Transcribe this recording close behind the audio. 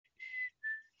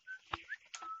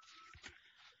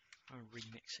I'm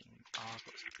remixing. Oh, I've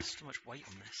got so much weight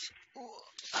on this.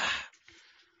 Let's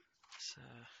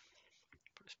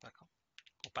put this back on.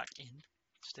 Or back in.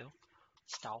 Still.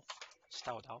 Stow.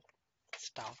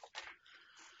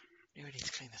 You really need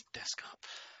to clean this desk up.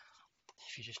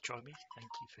 If you just join me,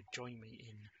 thank you for joining me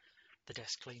in the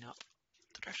desk cleanup.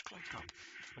 I'm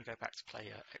going to go back to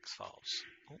play X-Files.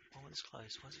 Oh, it's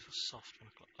closed. Why does it feel soft when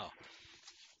I've got...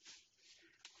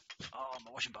 Oh,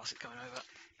 my washing basket going over.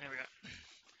 There we go.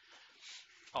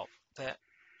 Oh,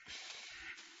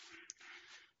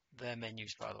 their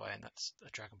menus, by the way, and that's a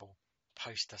Dragon Ball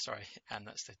poster, sorry, and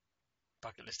that's the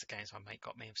bucket list of games my mate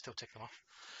got me. I'm still ticking them off.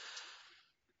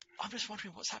 I'm just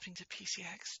wondering what's happening to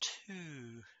PCX2.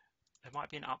 There might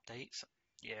be an update.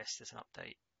 Yes, there's an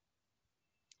update.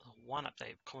 One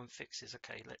update, common fixes.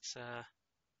 Okay, let's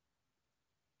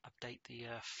update the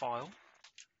file.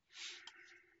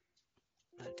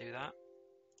 Let's do that.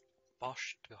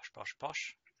 Bosh.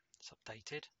 It's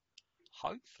updated.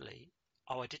 Hopefully.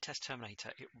 Oh, I did test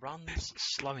Terminator. It runs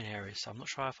slow in areas, so I'm not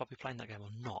sure if I'll be playing that game or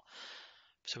not.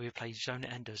 So we play Zone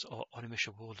Enders or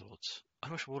Onimusha Warlords.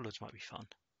 Onimusha Warlords might be fun.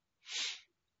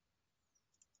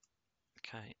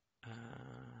 Okay.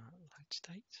 Load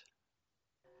state.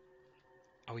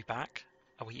 Are we back?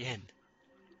 Are we in?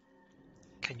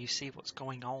 Can you see what's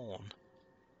going on?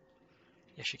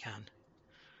 Yes, you can.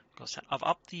 I've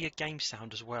upped the game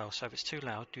sound as well, so if it's too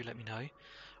loud, do let me know.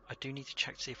 I do need to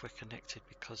check to see if we're connected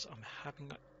because I'm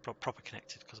having proper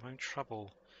connected because I'm having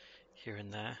trouble here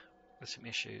and there with some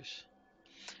issues.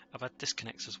 I've had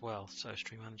disconnects as well, so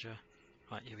Stream Manager.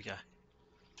 Right, here we go.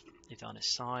 You've done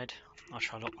this side. I'll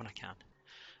try lock when I can.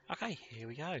 Okay, here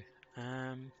we go.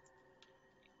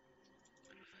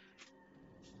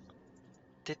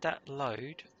 Did that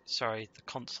load? Sorry, the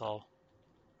console.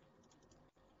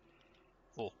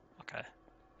 Oh, okay.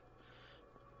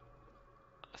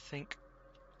 I think,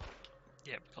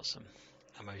 yeah, we've got some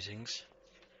ammosings.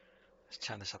 Let's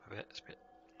turn this up a bit. It's a bit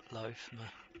low from the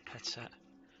headset.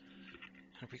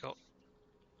 And we got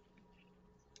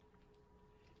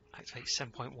activate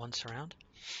 7.1 surround.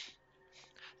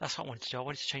 That's what I wanted to do. I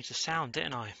wanted to change the sound,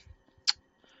 didn't I?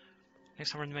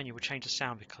 Next time we're in the menu, we'll change the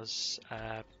sound because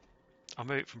I'll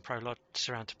move it from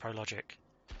surround to Pro Logic.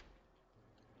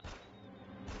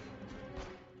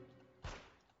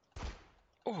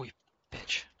 Oh, you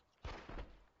bitch.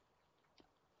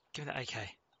 Give me that AK.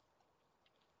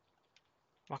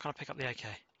 Why can't I pick up the AK?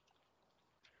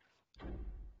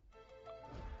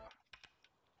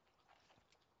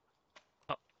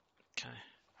 Oh, okay.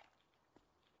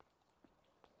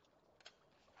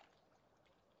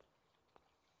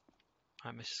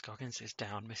 Right, Mrs. Goggins is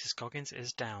down. Mrs. Goggins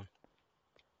is down.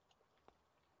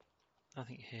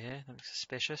 Nothing here. Nothing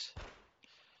suspicious.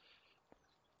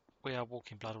 We are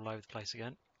walking blood all over the place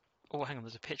again. Oh, hang on.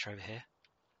 There's a picture over here.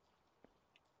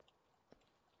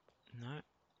 No.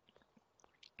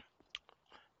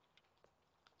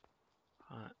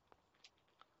 Right.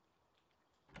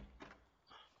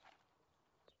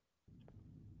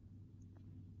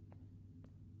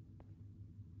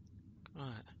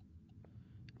 Right.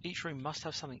 Each room must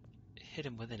have something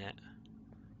hidden within it.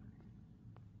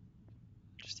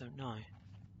 Just don't know.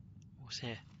 What's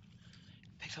here?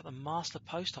 Picked up the master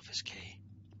post office key.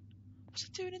 What's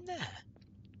it doing in there?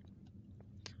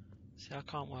 See, I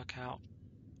can't work out.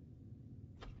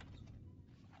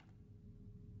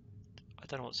 I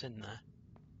don't know what's in there.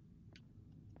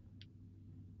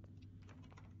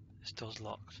 This door's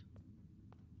locked.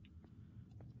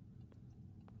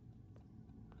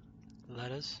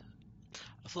 Letters.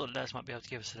 I thought the letters might be able to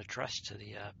give us an address to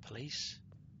the police.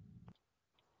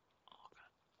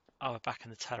 Oh, we're back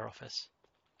in the teller office.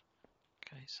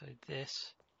 Okay, so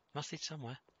this must lead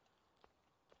somewhere.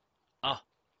 Oh,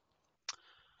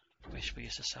 wish we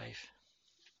used to save.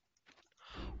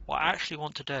 What I actually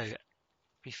want to do, to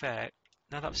be fair,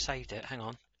 now that I've saved it, hang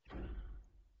on.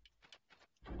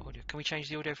 Audio. Can we change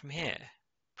the audio from here?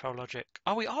 Pro Logic.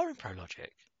 Oh, we are in Pro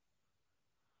Logic.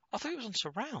 I thought it was on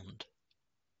surround.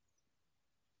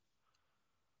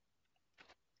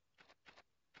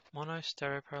 Mono,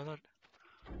 stereo, Pro Logic.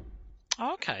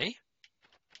 Oh, okay.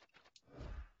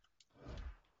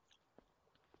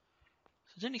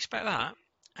 So I didn't expect that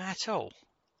at all.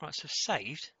 Right, so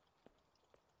saved.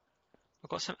 We've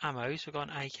got some ammos. We've got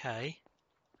an AK.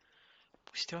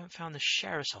 We still haven't found the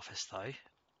sheriff's office though,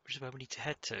 which is where we need to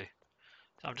head to.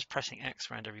 So I'm just pressing X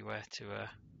around everywhere to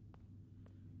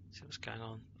see what's going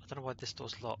on. I don't know why this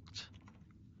door's locked.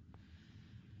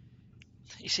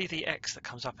 You see the X that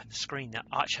comes up in the screen now?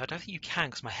 Actually, I don't think you can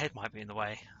because my head might be in the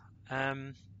way.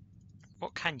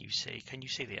 What can you see? Can you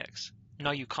see the X?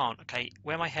 No, you can't. Okay,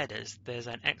 where my head is, there's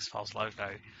an X-Files logo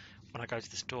when I go to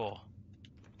the store.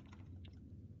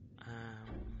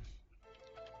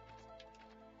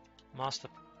 Master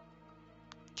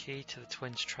key to the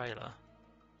twins trailer.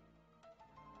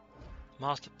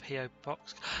 Master PO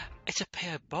box. It's a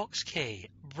PO box key.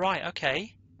 Right,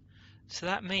 okay. So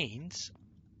that means...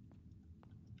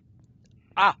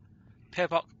 Ah! PO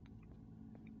box.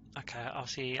 Okay, I'll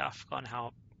see. I've forgotten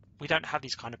how... We don't have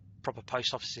these kind of proper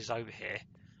post offices over here.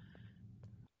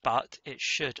 But it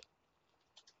should...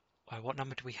 Oh, what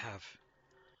number do we have?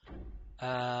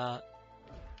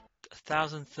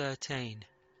 1013.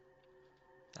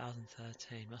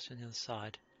 1013. Must be on the other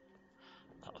side.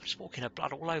 I'm just walking a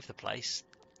blood all over the place.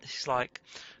 This is like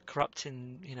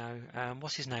corrupting, you know,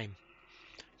 what's his name?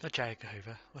 Not J. Edgar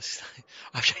Hoover. What's his name?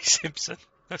 O.J. Simpson.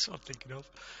 That's what I'm thinking of.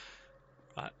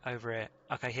 Right, over here.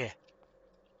 Okay, here.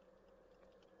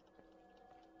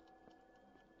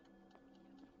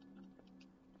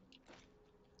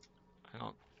 Hang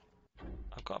on.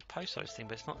 I've got a post office thing,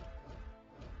 but it's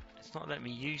not letting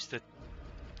me use the...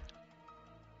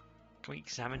 Can we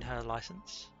examine her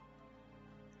license?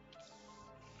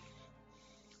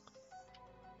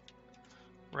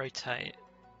 Rotate.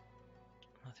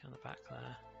 Nothing on the back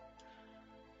there.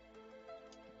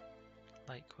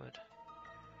 Lakewood.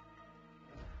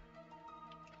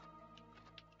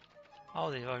 Oh,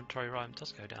 the inventory rhyme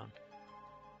does go down.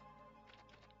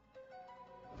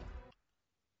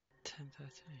 1013.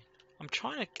 I'm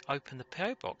trying to open the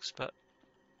PO box, but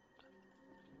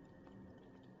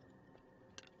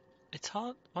it's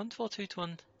hard.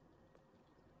 1421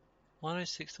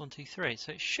 106 123.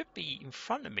 So it should be in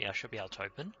front of me. I should be able to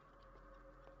open,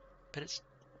 but it's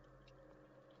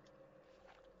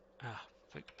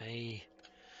fuck me.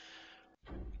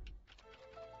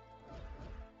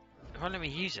 It won't let me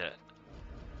use it.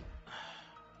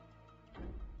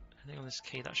 Anything on this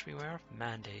key that I should be aware of?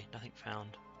 Mandy, nothing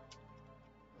found.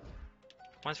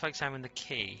 Mind if I examine the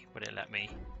key? Would it let me?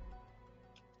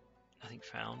 Nothing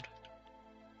found.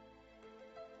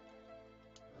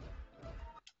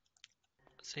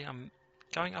 See, I'm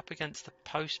going up against the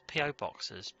post PO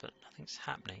boxes, but nothing's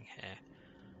happening here.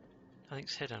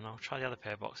 Nothing's hidden. I'll try the other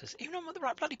PO boxes. Even on the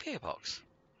right bloody PO box.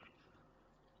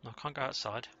 No, I can't go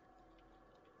outside.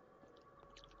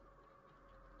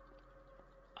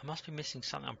 I must be missing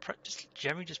something. I'm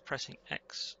generally just pressing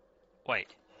X.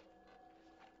 Wait.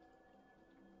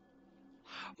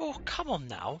 Oh, come on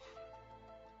now.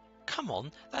 Come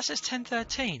on. That says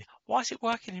 1013. Why is it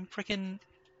working in friggin...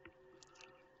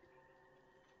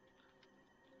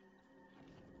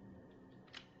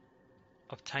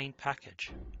 Obtain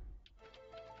package.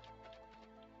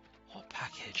 What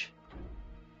package?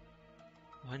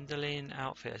 Wendelin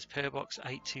Outfitters, PO Box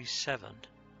 827.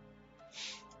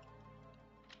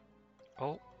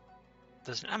 Oh,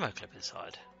 there's an ammo clip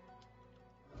inside.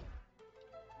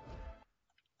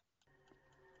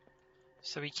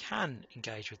 So we can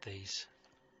engage with these.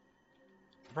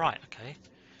 Right, okay.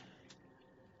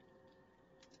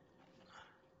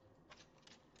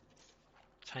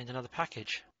 Obtained another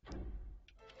package.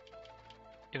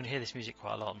 You're going to hear this music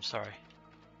quite a lot, I'm sorry.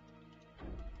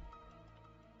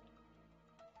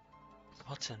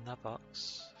 What's in that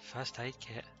box? First aid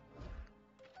kit.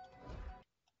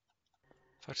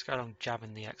 If I just go along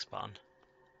jabbing the X button.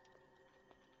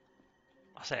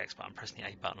 I say X button, pressing the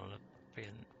A button on a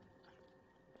freaking...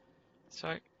 So,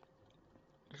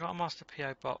 we've got a master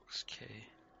PO box key.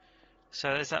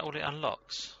 So is that all it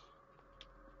unlocks?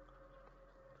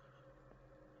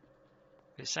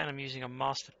 It's saying I'm using a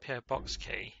master PO box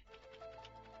key.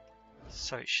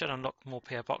 So it should unlock more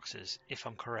PO boxes, if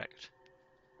I'm correct.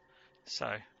 So,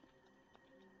 there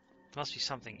must be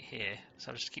something here.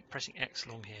 So I'll just keep pressing X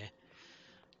along here.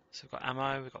 So we've got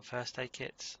ammo, we've got first aid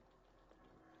kits.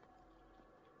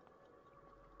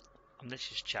 I'm literally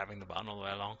just jabbing the button all the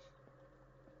way along.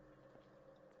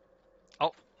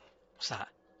 Oh, what's that?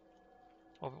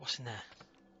 What's in there?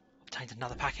 Obtained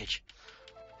another package.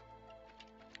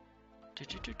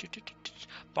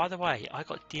 By the way, I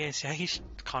got DNCA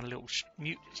kind of little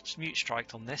mute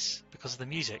striked on this because of the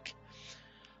music.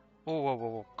 Oh, whoa, whoa,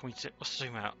 whoa. Can we let's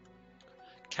zoom out?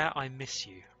 Cat, I miss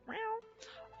you.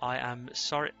 I am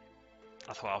sorry.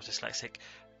 I thought I was dyslexic.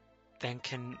 Then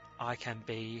I can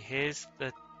be. Here's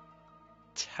the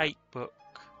tape book.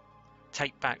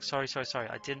 Take back. Sorry.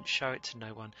 I didn't show it to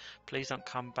no one. Please don't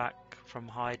come back from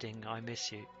hiding. I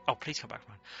miss you. Oh, please come back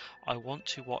from hiding. I want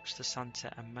to watch the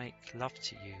sunset and make love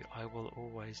to you. I will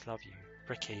always love you.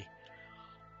 Ricky.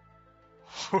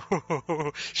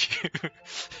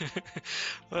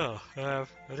 Well,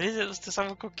 it is to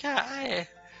someone called Cat, eh?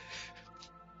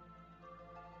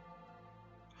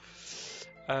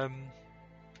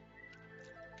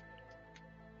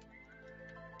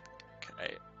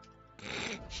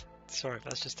 Sorry,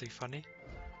 that's just too funny.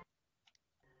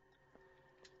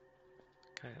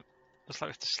 Okay, looks like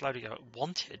we have to slowly go.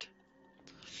 Wanted?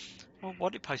 Well,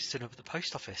 wanted posted over the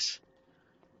post office.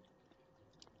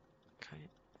 Okay.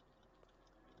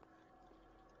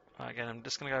 Right, again, I'm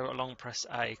just going to go along press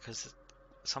A because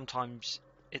sometimes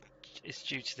it's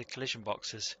due to the collision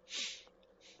boxes.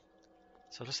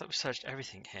 So it looks like we searched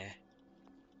everything here.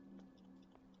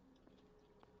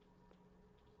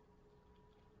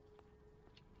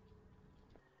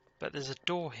 But there's a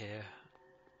door here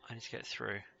I need to get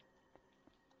through.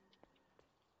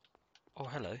 Oh,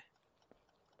 hello.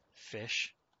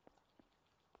 Fish.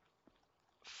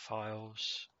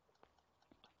 Files.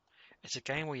 It's a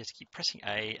game where you have to keep pressing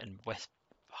A and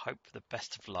hope for the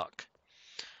best of luck.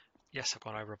 Yes, I've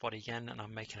gone over a body again and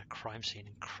I'm making a crime scene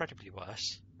incredibly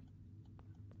worse.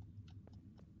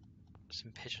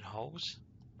 Some pigeonholes.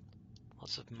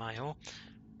 Lots of mail.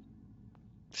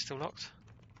 Still locked?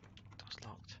 Door's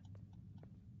locked.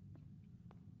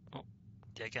 Oh,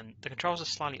 yeah, again, the controls are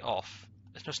slightly off.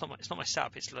 It's not my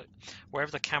setup, it's like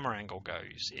wherever the camera angle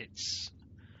goes, it's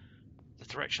the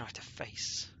direction I have to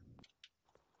face.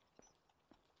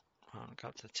 Right, I'll go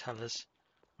up to the tellers.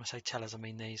 When I say tellers, I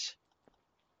mean these.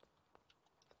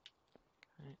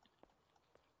 Okay.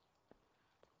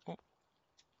 Oh,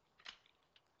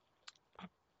 I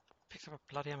picked up a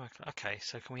bloody ammo. Okay,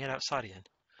 so can we head outside again?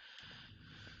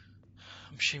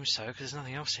 I'm assuming so, because there's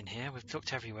nothing else in here. We've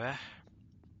looked everywhere.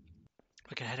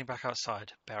 Okay, heading back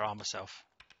outside. Better arm myself.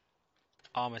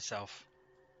 Arm myself.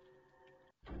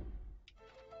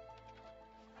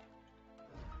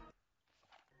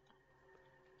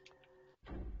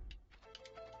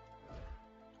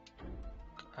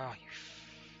 Oh, you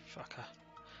fucker.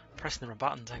 Pressing the wrong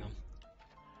buttons, hang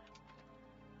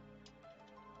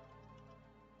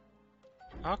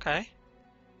on. Okay.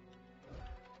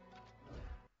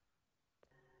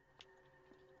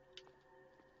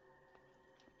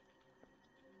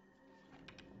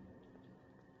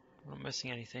 I'm not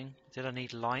missing anything. Did I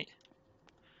need light?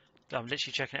 I'm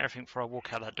literally checking everything before I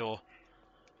walk out that door.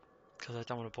 Because I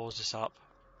don't want to balls this up.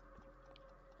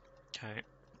 Okay.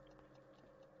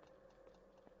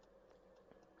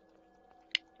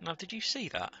 Now, did you see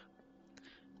that?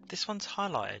 This one's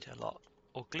highlighted a lot.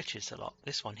 Or glitches a lot.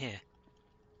 This one here.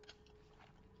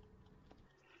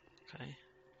 Okay.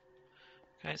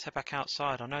 Okay, let's head back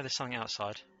outside. I know there's something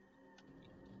outside.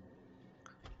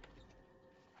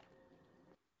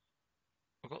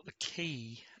 I've got the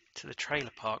key to the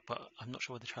trailer park, but I'm not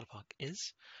sure where the trailer park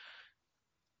is.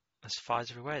 There's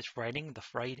fires everywhere. It's raining. The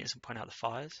rain isn't pointing out the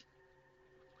fires.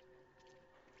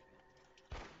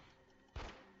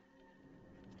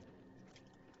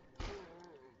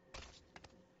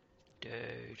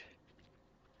 Dude.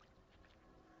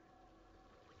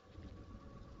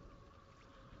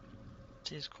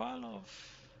 There's quite a lot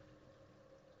of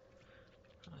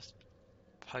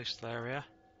postal area.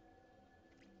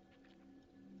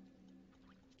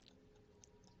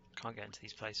 Can't get into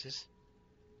these places.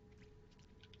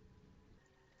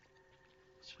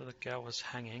 That's where the girl was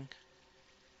hanging.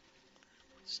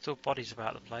 Still bodies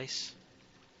about the place.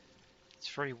 It's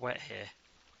very wet here.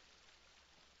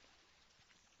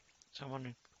 So I'm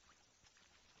wondering.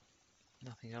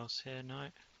 Nothing else here, no.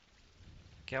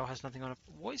 Girl has nothing on her.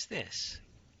 What is this?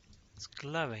 It's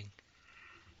glowing.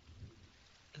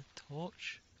 A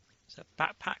torch? Is that a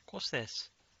backpack? What's this?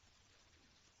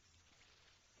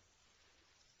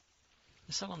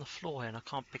 There's something on the floor here and I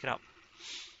can't pick it up.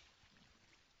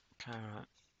 Okay, right.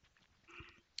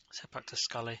 Let's head back to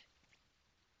Scully.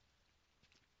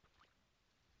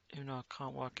 Even though I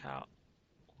can't work out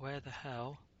where the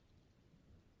hell.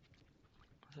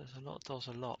 There's a lot of doors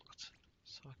are locked,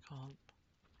 so I can't.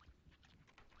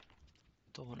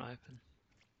 Door won't open.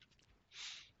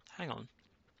 Hang on.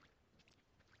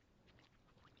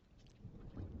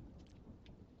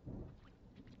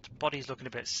 The body's looking a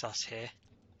bit sus here.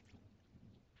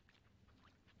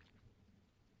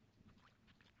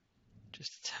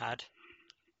 Just a tad.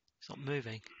 It's not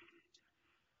moving.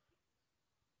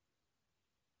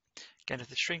 Again, if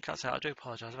the stream cuts out, I do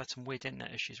apologise. I've had some weird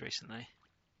internet issues recently.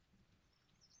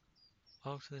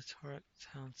 Welcome to the Turek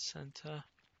Town Centre.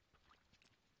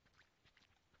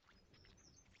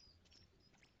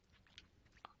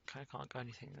 Okay, can't go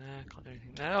anything there. Can't do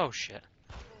anything there. Oh shit.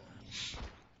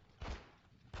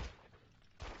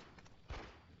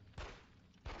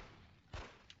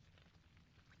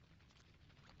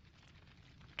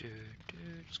 Dude,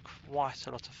 it's quite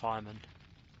a lot of firemen.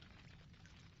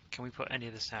 Can we put any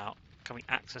of this out? Can we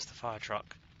access the fire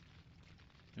truck?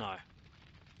 No.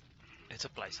 It's a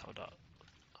placeholder.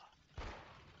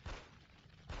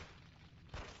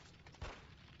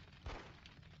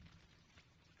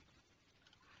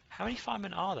 How many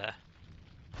firemen are there?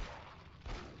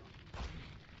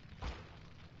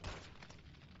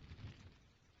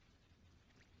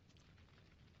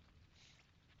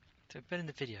 They've been in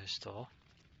the video store.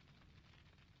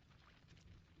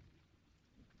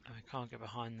 And we can't get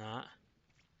behind that.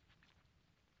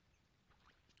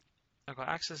 I've got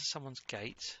access to someone's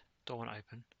gate. Door won't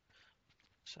open.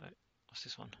 So, what's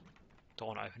this one? Door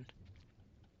won't open.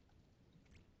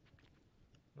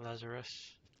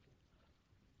 Lazarus.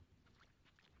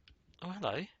 Oh,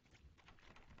 hello.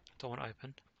 Door won't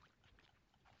open.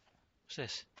 What's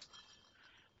this?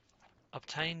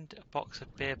 Obtained a box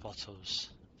of beer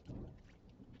bottles.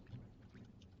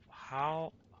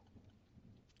 How?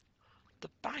 The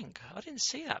bank? I didn't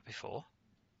see that before.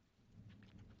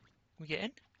 Can we get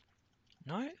in?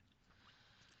 No?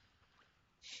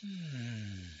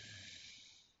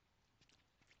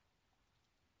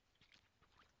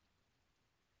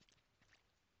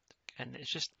 And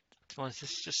it's just, well, this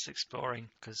is just exploring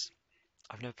because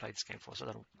I've never played this game before, so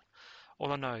I don't.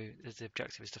 All I know is the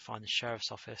objective is to find the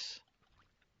sheriff's office.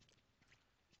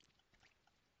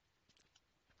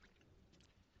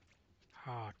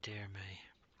 Oh dear me.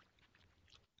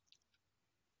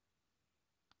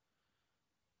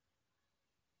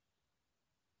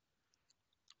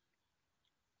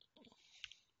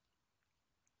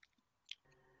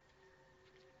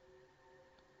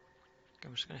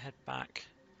 I'm just going to head back.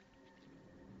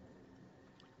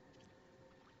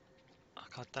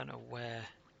 I don't know where.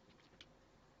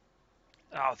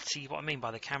 Oh, see what I mean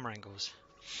by the camera angles.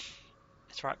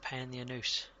 It's right paying the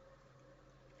anus.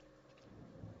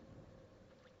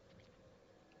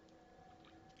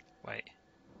 Wait.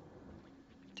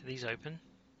 Do these open?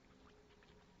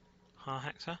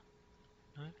 Hector?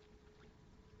 No?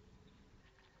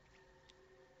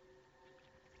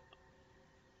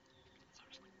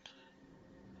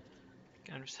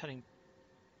 I'm just heading.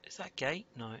 Is that gate?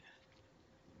 No.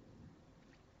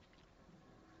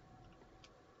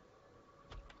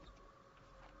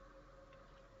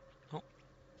 Oh.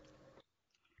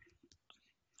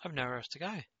 I've nowhere else to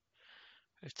go.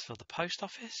 It's for the post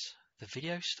office? The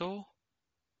video store?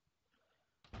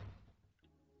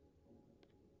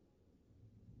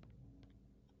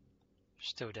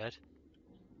 Still dead.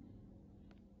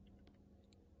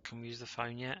 Can we use the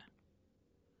phone yet?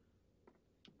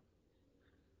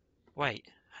 Wait,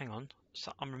 hang on.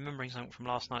 So I'm remembering something from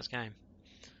last night's game.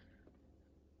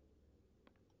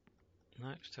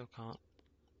 No, still can't.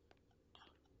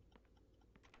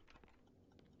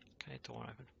 Okay, door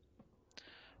open.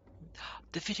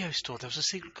 The video store. There was a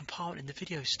secret compartment in the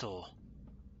video store.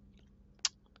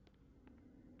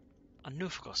 I knew I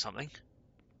forgot something.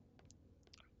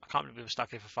 I can't believe we were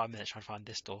stuck here for 5 minutes trying to find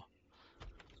this door.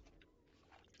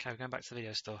 Okay, we're going back to the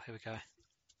video store. Here we go.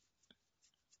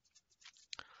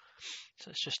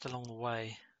 So it's just along the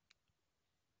way.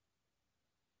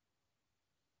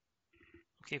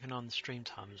 I'm keeping an eye on the stream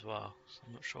time as well, so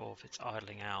I'm not sure if it's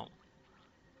idling out.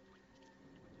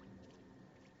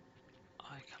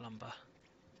 Columba.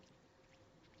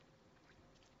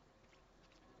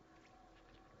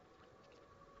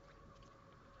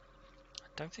 I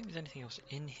don't think there's anything else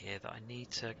in here that I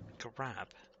need to grab,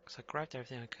 because I grabbed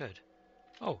everything I could.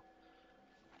 Oh!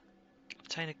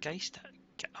 Obtain a gas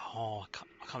oh, I can't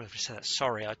believe I said that.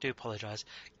 Sorry, I do apologise.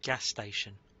 Gas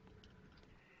station.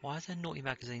 Why are there naughty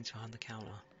magazines behind the counter?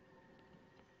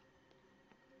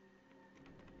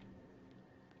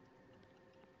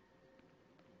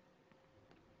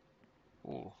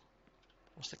 Ooh.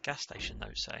 What's the gas station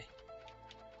note say?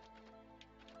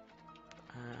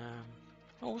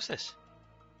 Oh, what's this?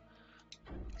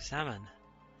 Examine.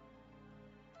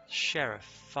 Sheriff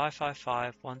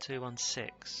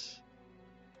 555-1216.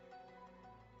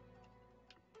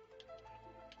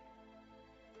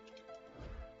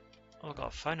 Oh, I've got a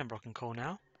phone number I can call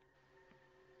now.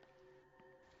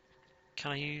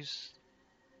 Can I use...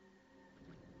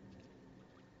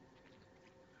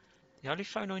 The only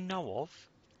phone I know of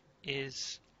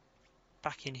is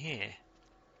back in here.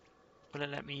 Will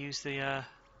it let me use the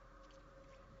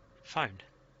phone?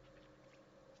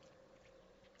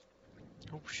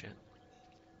 Oh shit.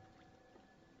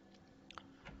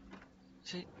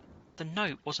 See, the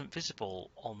note wasn't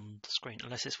visible on the screen,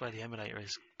 unless it's where the emulator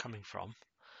is coming from.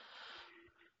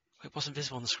 It wasn't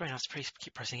visible on the screen, I have to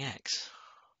keep pressing X.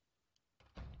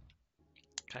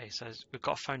 Okay, so we've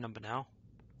got a phone number now.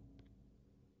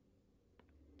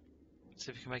 Let's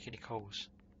see if we can make any calls.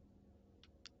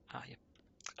 Ah, yeah.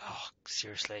 Oh,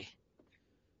 seriously.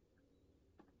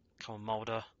 Come on,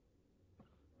 Mulder.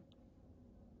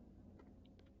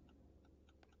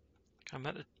 Can I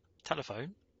make the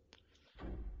telephone?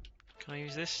 Can I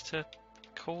use this to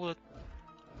call the...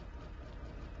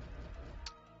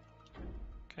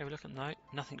 Okay, we look at no,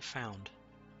 nothing found.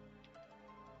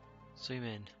 Zoom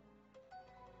in.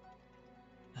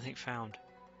 Nothing found.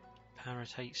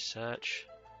 Rotate search.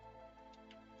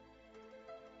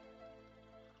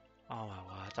 Oh my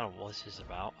word, I don't know what this is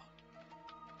about.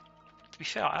 To be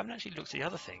fair, I haven't actually looked at the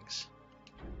other things.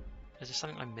 Is there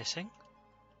something I'm missing?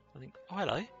 I think. Oh,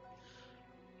 hello.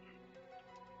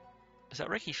 Is that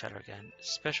Ricky fella again?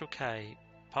 Special K.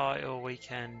 Party or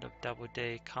weekend of Double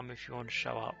D. Come if you want to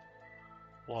show up.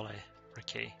 Wally.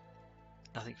 Ricky.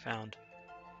 Nothing found.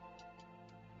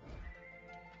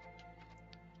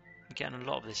 I'm getting a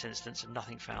lot of this instance of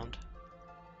nothing found.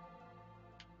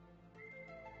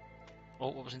 Oh,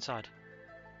 what was inside?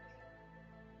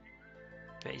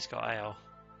 Bet he's got ale.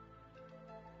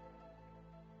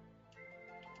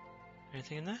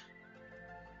 Anything in there?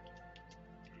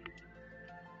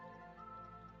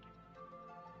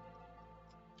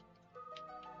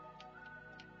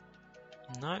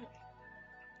 No.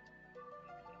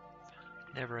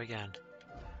 Never again.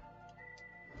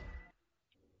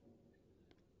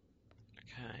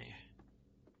 Okay.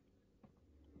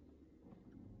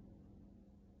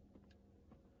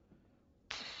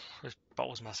 Those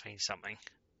bottles must mean something.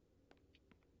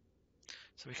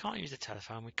 So we can't use the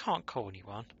telephone, we can't call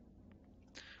anyone.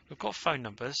 We've got phone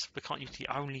numbers, we can't use the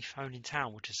only phone in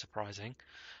town, which is surprising.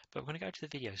 But we're going to go to the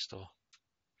video store.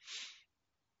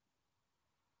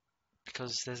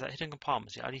 Because there's that hidden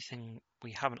compartment, the only thing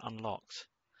we haven't unlocked.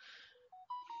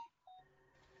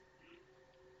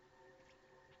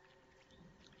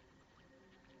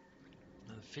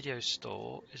 Now, the video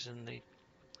store is in the...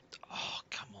 Oh,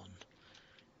 come on.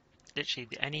 Literally,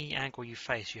 any angle you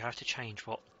face, you have to change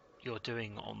what you're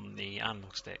doing on the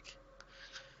analog stick.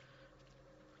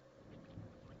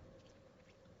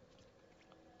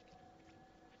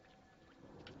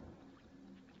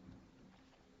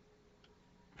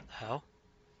 What the hell?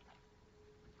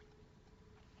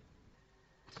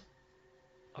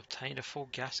 Obtained a full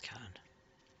gas can.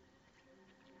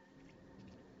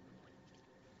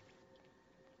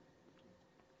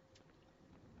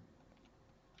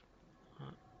 Oh,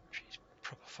 she's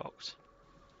proper fucked.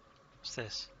 What's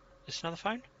this? Is this another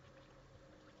phone?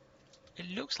 It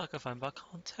looks like a phone, but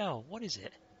I can't tell. What is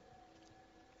it?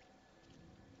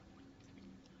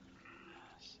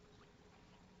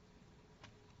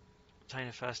 Obtain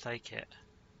a first aid kit.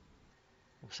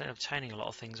 We're obtaining a lot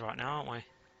of things right now, aren't we?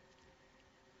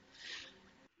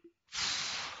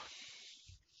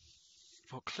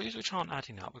 Well, clues which aren't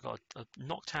adding up. We've got a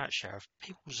knocked out sheriff,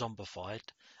 people zombified,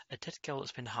 a dead girl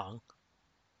that's been hung.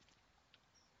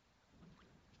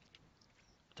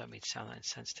 I don't mean to sound that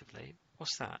insensitively.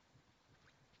 What's that?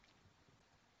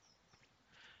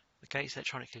 The gate's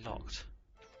electronically locked.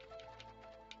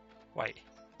 Wait.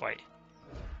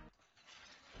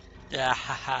 Yeah,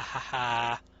 ha ha ha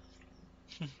ha.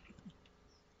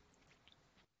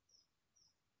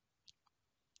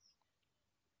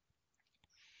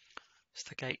 It's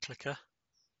the gate clicker.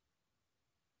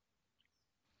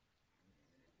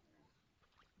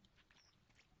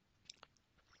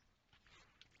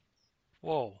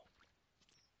 Whoa.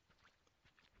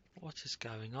 What is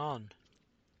going on?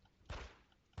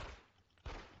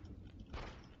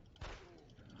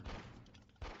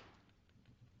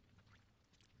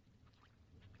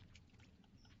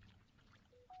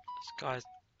 This guy's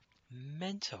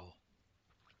mental.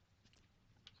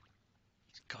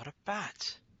 He's got a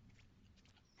bat.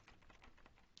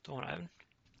 Door open.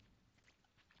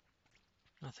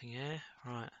 Nothing here.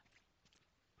 Right.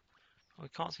 Well, we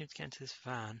can't seem to get into this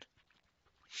van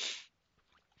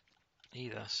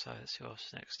either, so let's see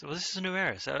what's next. Well, this is a new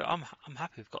area, so I'm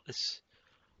happy we've got this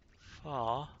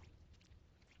far.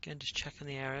 Again, just checking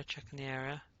the area, checking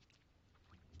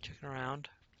around.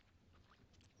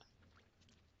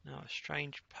 Now,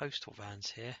 strange postal vans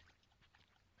here.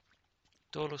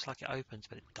 Door looks like it opens,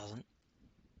 but it doesn't.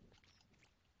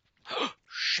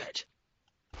 Shit!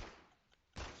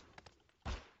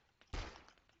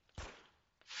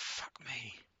 Fuck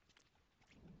me.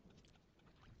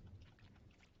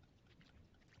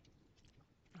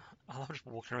 I'm just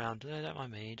walking around. No, don't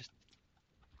mind me. Just...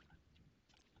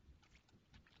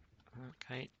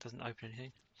 Okay, doesn't open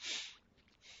anything.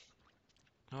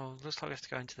 Oh, looks like we have to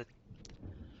go into the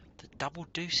double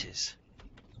deuces.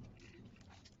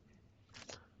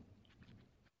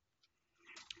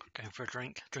 Going for a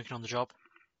drink, drinking on the job.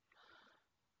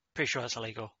 Pretty sure that's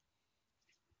illegal.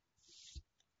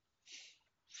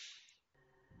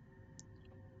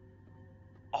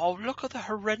 Oh, look at the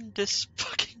horrendous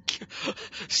fucking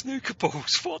snooker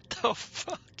balls. What the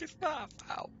fuck is that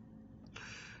about?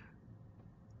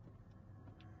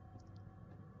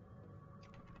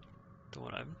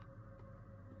 Door open.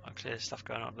 Clear there's stuff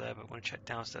going on up there, but we're going to check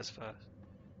downstairs first.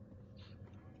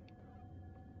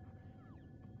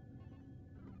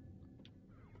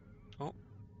 Oh.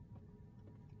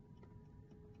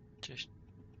 Just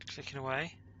clicking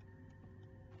away.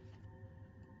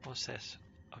 What's this?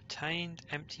 Obtained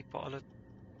empty bottle of...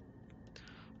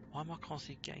 Why am I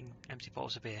constantly getting empty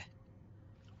bottles of beer?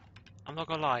 I'm not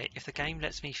gonna lie, if the game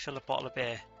lets me fill a bottle of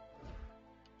beer...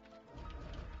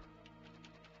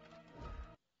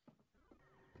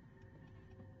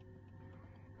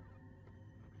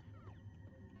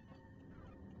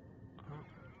 Oh.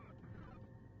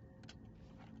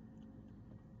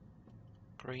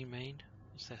 Green mean?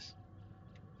 What's this?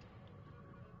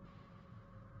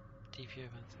 DPO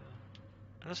event.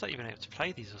 It looks like you've been able to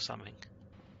play these or something.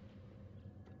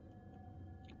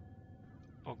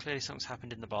 Well, clearly something's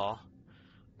happened in the bar.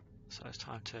 So it's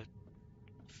time to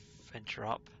venture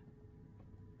up.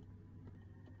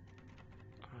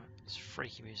 Alright, there's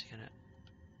freaky music in it.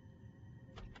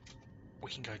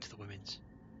 We can go to the women's.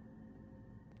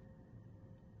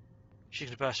 She's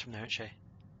gonna burst from there, isn't she?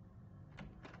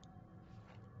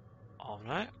 Oh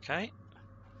no, okay.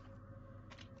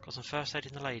 Got some first aid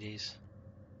in the ladies.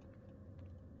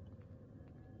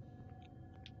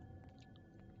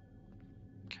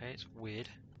 Okay, it's weird.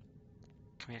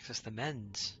 Can we access the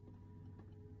men's?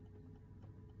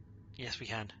 Yes, we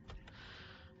can.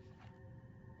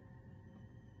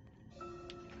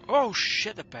 Oh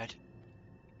shit, the bed.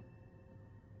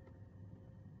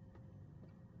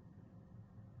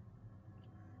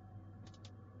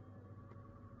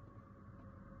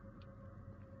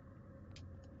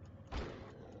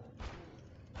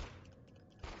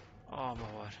 Oh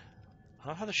my word. I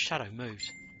love how the shadow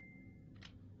moves.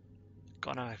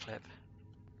 Got an ammo clip.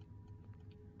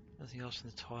 Nothing else in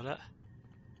the toilet.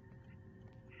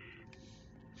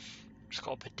 Just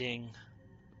got up a ding.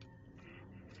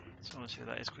 So I want to see what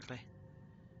that is quickly.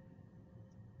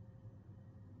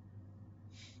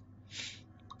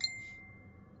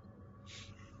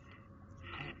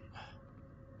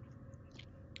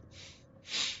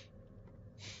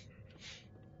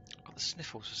 Got the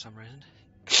sniffles for some reason.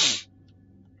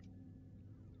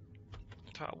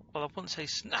 Well, I wouldn't say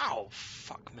oh,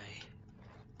 fuck me.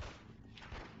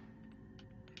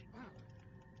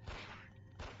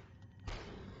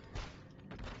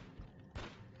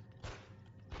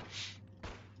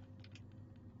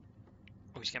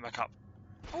 Oh, he's getting back up.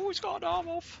 Oh, he's got an arm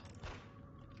off.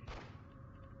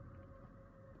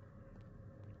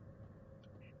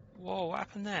 Whoa, what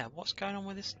happened there? What's going on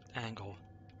with this angle?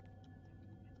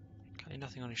 Okay,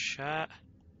 nothing on his shirt.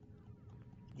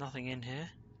 Nothing in here.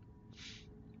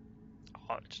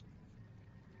 Oh, just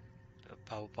a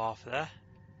bubble bath there.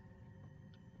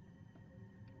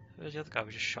 Where's the other guy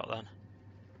we just shot then?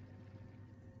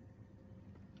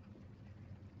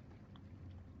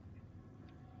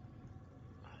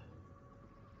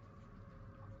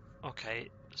 Okay,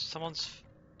 someone's...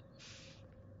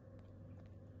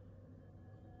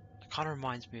 It kind of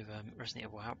reminds me of Resident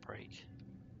Evil Outbreak.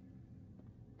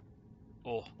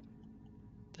 Oh,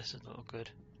 this doesn't look good.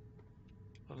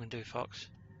 What am I going to do, Fox?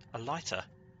 A lighter.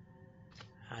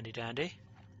 Handy dandy.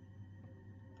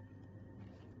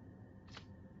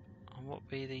 And what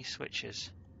be these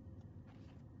switches?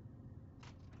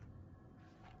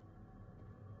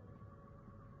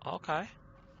 Okay.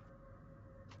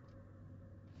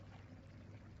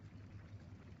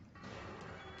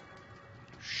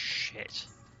 Shit.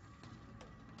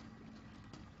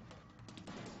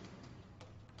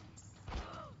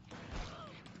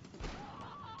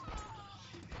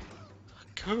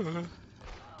 Cool.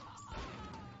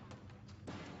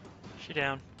 She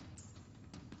down.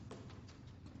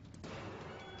 Oh,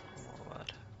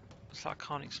 word. Looks like I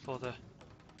can't explore the...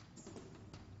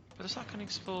 But looks like I can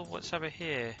explore what's over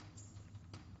here.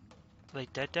 Are they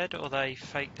dead or are they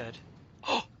fake dead?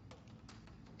 Oh!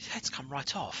 His head's come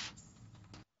right off.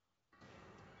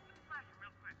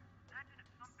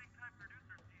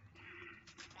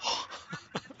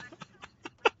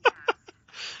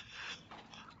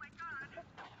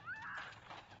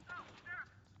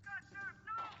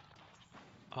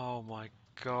 Oh my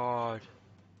god.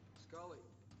 Scully.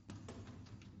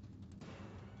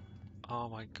 Oh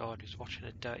my god, he's watching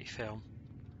a dirty film.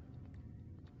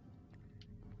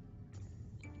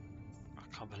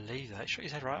 I can't believe that. He shot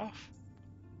his head right off.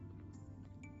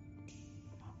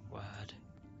 My word.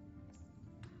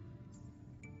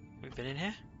 We've been in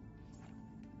here?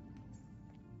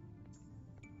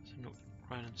 So not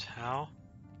random towel.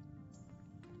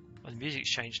 Well, the music's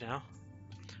changed now.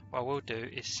 What I will do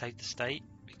is save the state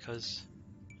because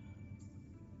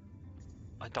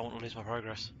I don't want to lose my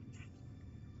progress.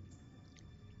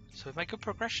 So we make good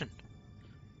progression.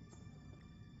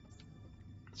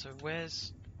 So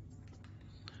where's...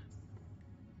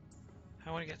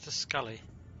 How do I get to Scully?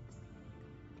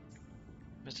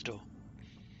 Where's the door?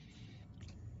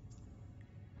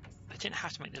 They didn't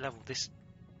have to make the level this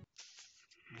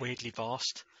weirdly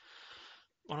vast.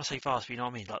 When I say vast, but you know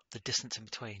what I mean, like the distance in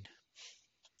between.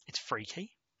 It's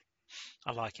freaky.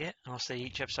 I like it, and I'll see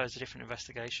each episode's a different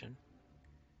investigation.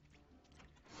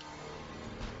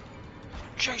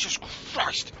 Jesus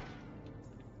Christ!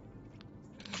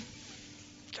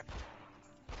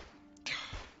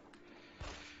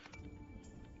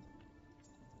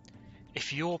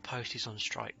 If your post is on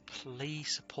strike,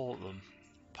 please support them.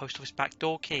 Post office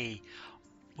backdoor key.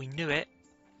 We knew it.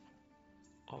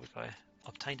 What we got here?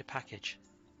 Obtained a package.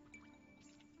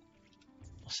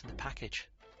 What's in the package?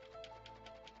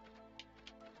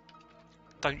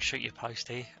 Don't shoot your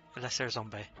postie unless they're a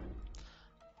zombie.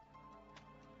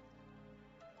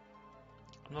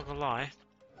 I'm not gonna lie.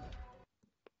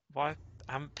 Why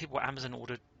people at Amazon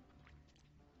ordered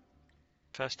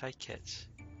first aid kits?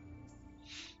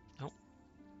 Oh,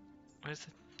 where's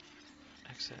the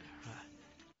exit? Right.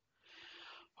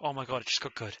 Oh my god, it just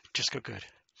got good. Just got good.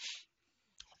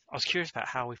 I was curious about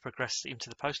how we progressed into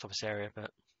the post office area, but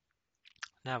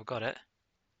now we've got it.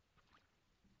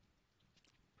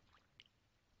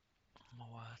 Oh my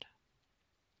word.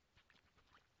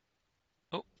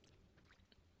 Oh.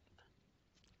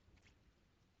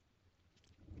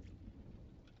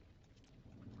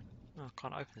 Oh, I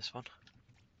can't open this one.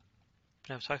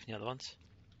 Been able to open the other ones.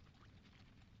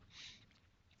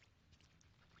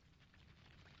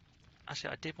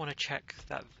 Actually, I did want to check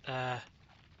that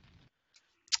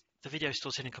the video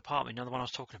store's in a compartment, you know, the one I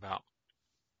was talking about.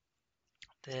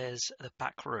 There's the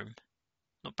back room.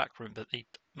 Not back room, but the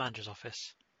manager's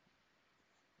office.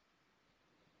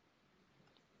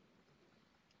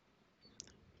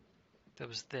 There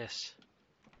was this.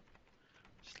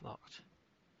 It's locked.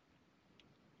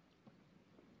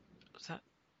 Was that...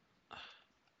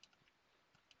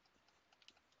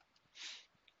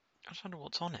 I just wonder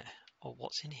what's on it, or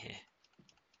what's in here.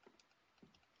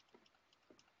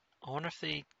 I wonder if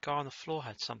the guy on the floor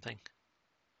had something.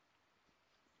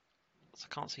 So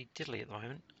I can't see diddly at the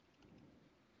moment.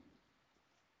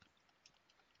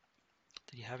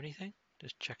 Did he have anything?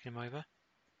 Just checking him over.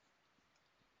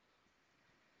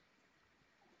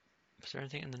 Is there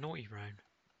anything in the naughty room?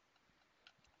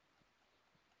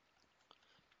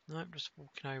 Nope, just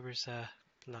walking over his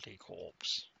bloody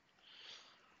corpse.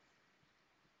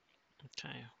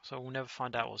 Okay, so we'll never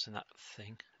find out what's in that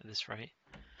thing at this rate.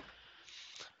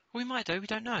 Well, we might do, we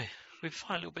don't know. We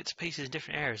find little bits and pieces in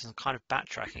different areas and kind of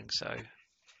backtracking, so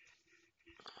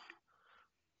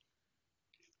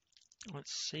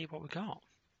let's see what we got.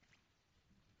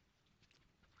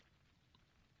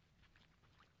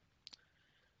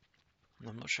 And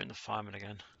I'm not shooting the fireman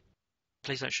again.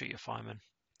 Please don't shoot your fireman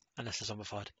unless they're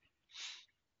zombified.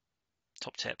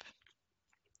 Top tip.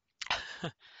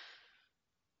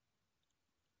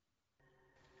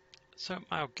 So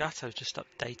my Elgato's just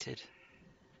updated,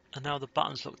 and now the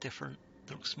buttons look different.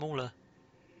 They look smaller.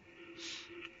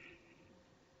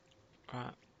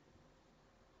 Right.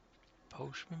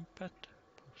 Postman pad.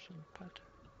 Postman pad.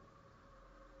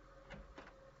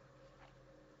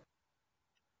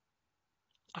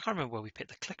 I can't remember where we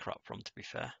picked the clicker up from, to be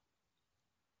fair.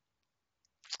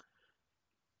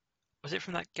 Was it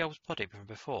from that girl's body from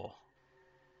before?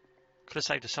 Could have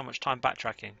saved us so much time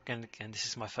backtracking. Again, this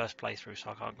is my first playthrough, so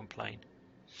I can't complain.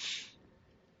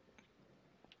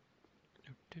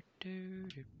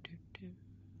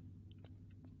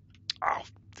 Oh,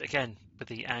 again, with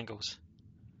the angles.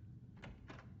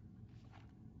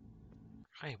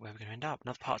 Okay, where are we going to end up?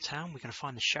 Another part of town? We're going to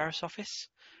find the sheriff's office?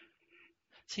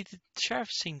 See, the sheriff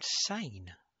seemed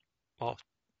sane. Well,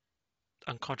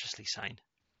 unconsciously sane.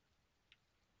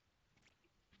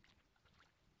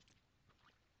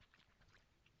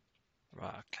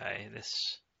 Right, okay,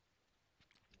 this...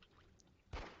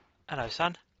 Hello,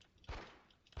 son.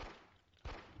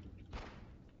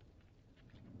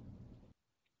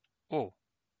 Oh.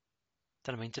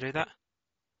 Didn't mean to do that.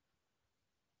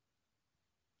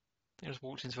 I just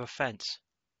walked into a fence.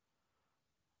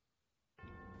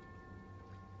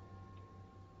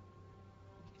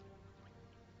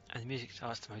 And the music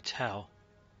starts to motel.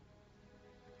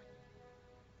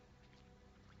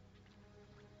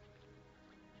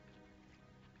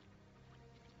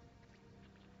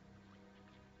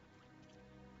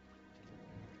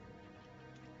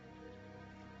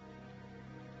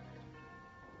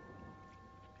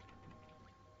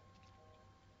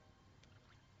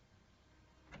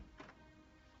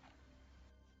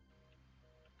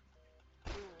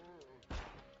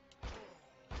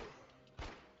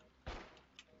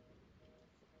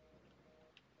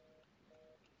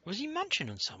 Was he munching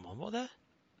on someone? What the?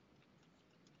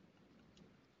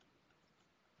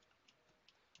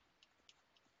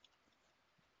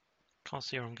 Can't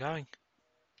see where I'm going.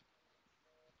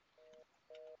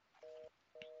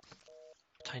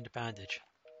 Obtained a bandage.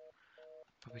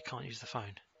 But we can't use the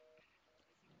phone.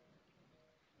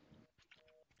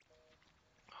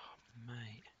 Oh,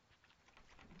 mate.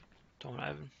 Don't want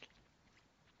to open.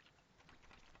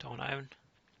 Don't want to open.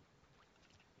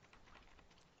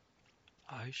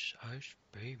 Ice, ice,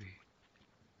 baby.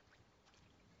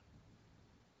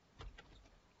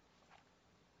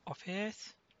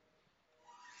 Office?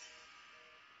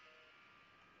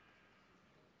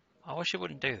 I wish it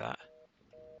wouldn't do that.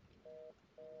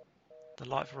 The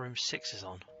light for room 6 is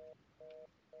on.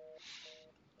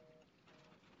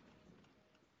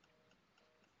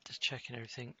 Just checking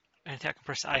everything. Anything I can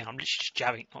press A, I'm literally just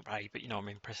jabbing, not A, but you know what I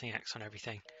mean, pressing X on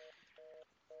everything.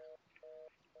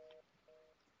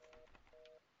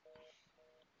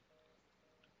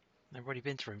 They've already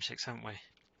been to room 6, haven't we?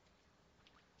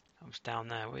 That was down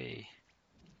there.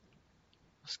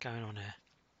 What's going on here?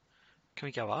 Can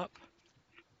we go up?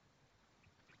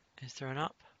 Is there an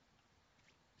up?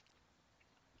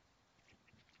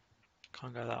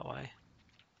 Can't go that way.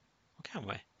 Or can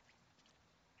we?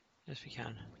 Yes, we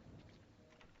can.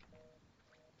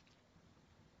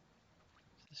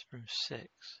 This is room 6.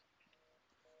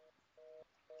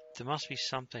 There must be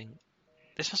something.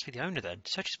 This must be the owner then.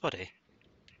 Search his body.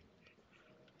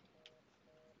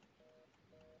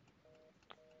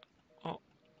 Oh,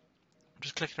 I'm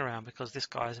just clicking around because this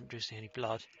guy isn't producing any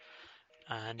blood.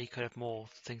 And he could have more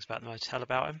things about the motel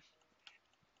about him.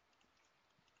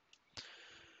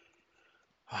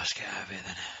 Oh, let's get out of here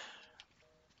then.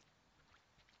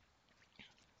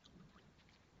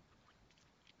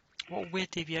 What a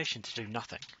weird deviation to do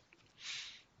nothing.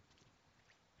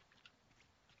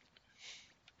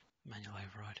 Manual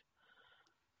override.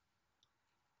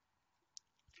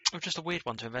 Oh, just a weird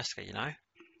one to investigate, you know?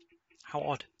 How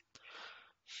odd.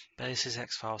 But this is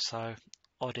X-Files, so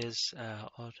odd is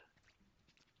odd.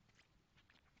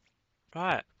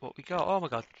 Right, what we got? Oh my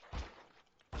god.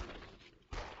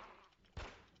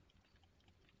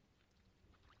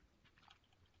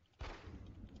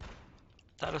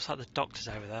 That looks like the doctor's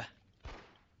over there.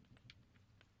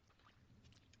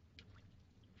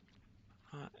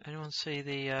 Right, anyone see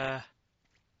the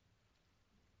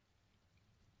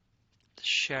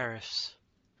sheriff's?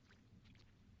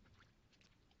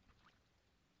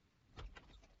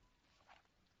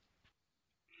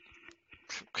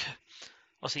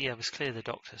 Obviously, yeah, it was clear the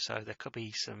doctor, so there could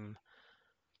be some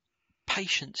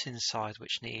patients inside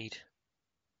which need.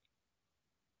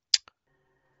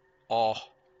 Oh.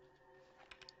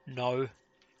 No.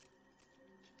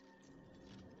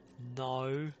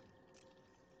 No.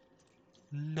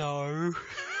 No.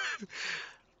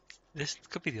 This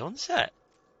could be the onset.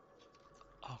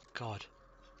 Oh god.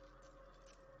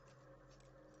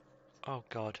 Oh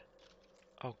god.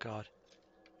 Oh god.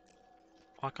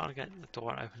 Why can't I get the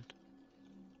door open?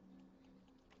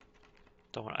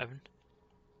 Door open.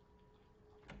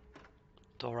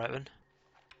 Door open.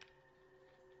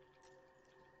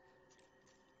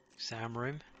 Exam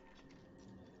room.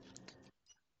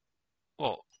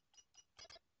 What?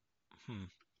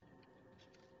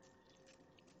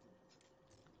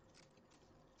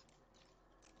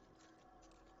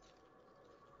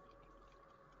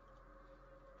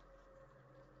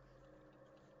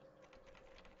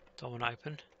 Door open. I'm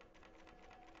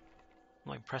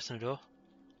not even pressing the door.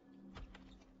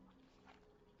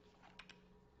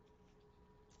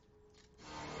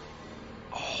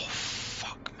 Oh,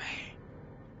 fuck me.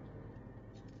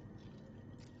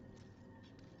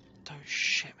 Don't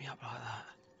shit me up like that.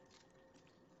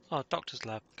 Oh, doctor's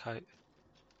lab coat.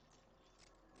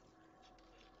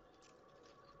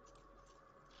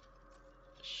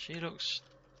 She looks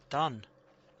done.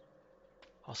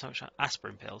 Oh, so much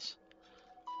aspirin pills.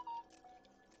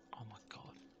 Oh my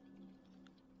god.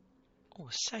 Oh,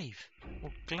 a save.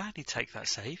 We'll gladly take that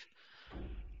save.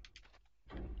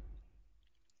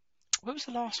 Where was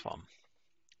the last one?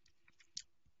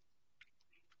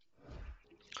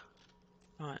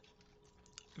 Right.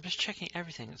 I'm just checking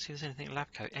everything and see if there's anything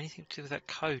lab coat. Anything to do with that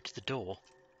code to the door.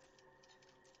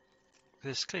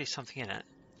 There's clearly something in it.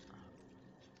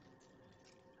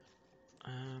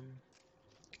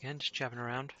 Again, just jabbing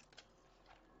around.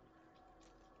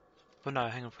 But no,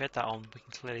 hang on, if we had that on, we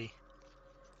can clearly...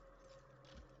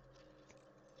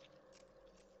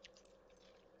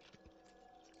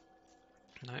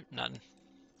 Nope, nothing.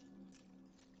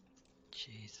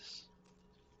 Jesus.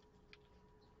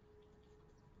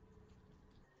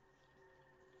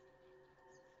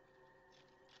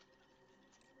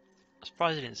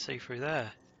 surprised I didn't see through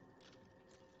there.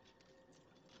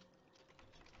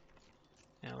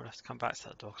 Yeah, we'll have to come back to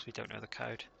that door because we don't know the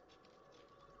code.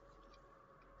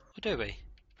 Or do we?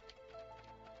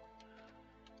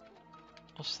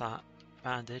 What's that?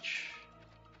 Bandage.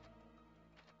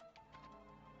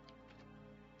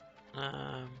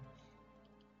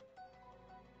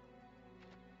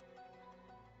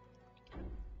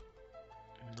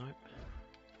 Nope.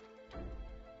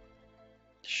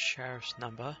 Sheriff's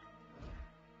number.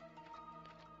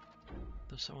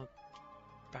 There's someone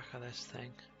back of this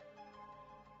thing.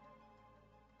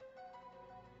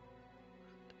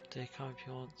 Decom if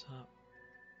you want that.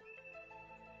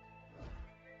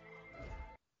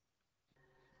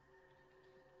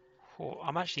 Oh,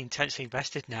 I'm actually intensely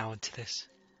invested now into this.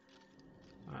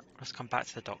 Right, let's come back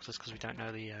to the doctors because we don't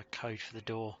know the code for the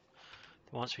door.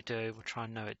 Once we do, we'll try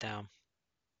and know it down.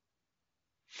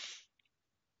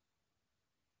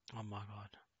 Oh my god.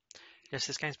 Yes,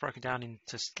 this game's broken down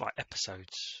into like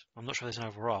episodes. I'm not sure there's an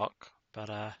overarch, but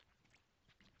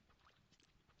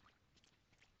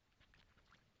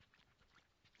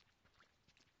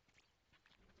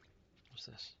what's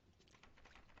this?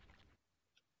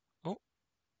 Oh,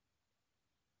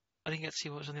 I didn't get to see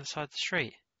what was on the other side of the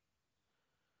street.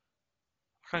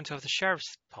 I can't tell if the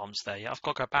sheriff's department's there yet. I've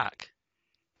got to go back.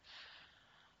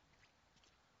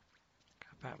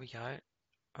 Go back we go.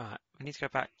 Right, we need to go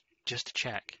back just to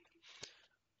check.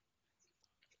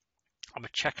 I'm a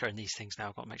checker in these things now.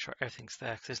 I've got to make sure everything's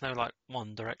there because there's no like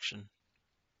one direction.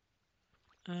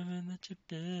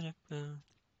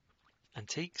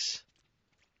 Antiques.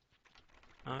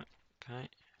 Right, okay.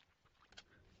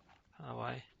 That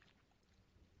way.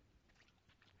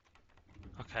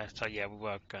 Okay, so yeah, we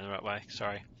were going the right way.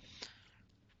 Sorry.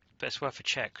 But it's worth a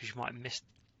check because you might have missed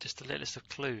just the littlest of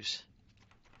clues.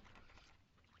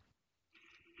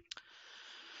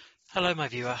 Hello, my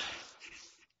viewer.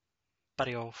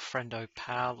 Buddy or friendo,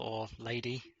 pal or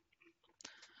lady.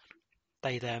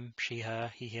 They, them, she,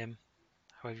 her, he, him.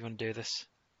 However you want to do this.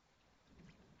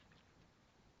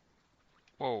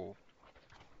 Whoa.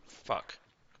 Fuck.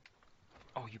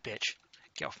 Oh, you bitch.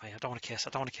 Get off me. I don't want to kiss.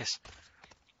 I don't want to kiss.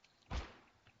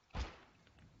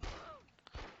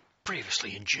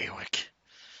 Previously in Jaywick.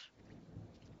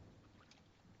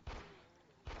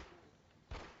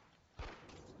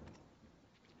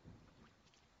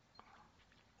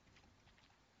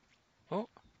 Oh.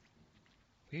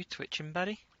 Were you twitching,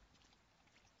 buddy?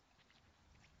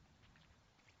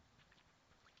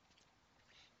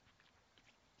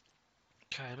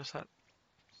 Okay, looks like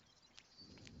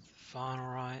fine,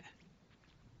 alright.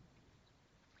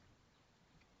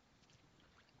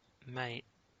 Mate,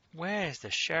 where's the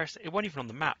sheriff? It wasn't even on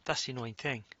the map. That's the annoying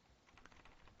thing.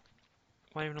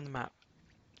 It wasn't even on the map.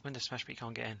 Window smash, but you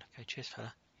can't get in. Okay, cheers,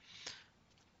 fella.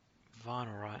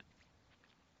 Vinyl, right.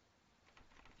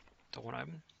 Don't want to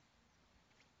open.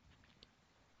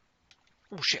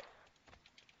 Oh shit.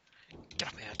 Get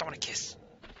up here. I don't want to kiss.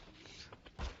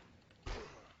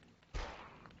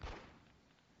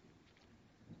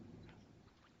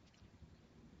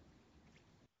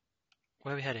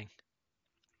 Where are we heading?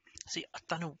 See, I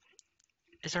don't know.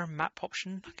 Is there a map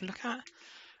option I can look at?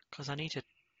 Because I need to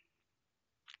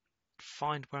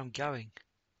find where I'm going.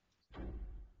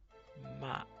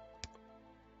 Map.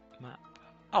 Map.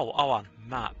 Oh, on.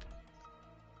 Map.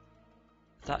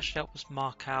 That should help us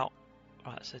mark out.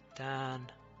 Right, so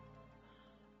Dan.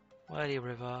 Whirly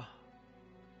River.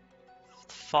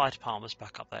 The fire department's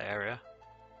back up that area.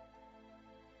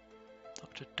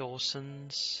 Dr.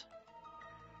 Dawson's.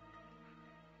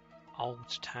 Old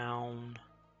Town.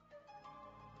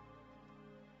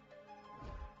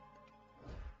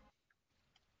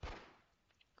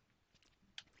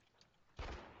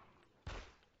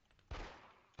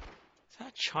 Is that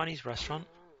a Chinese restaurant?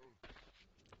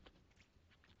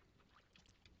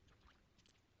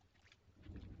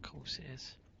 Of course it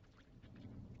is.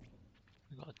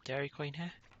 We've got a Dairy Queen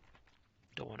here.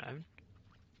 Don't want to own.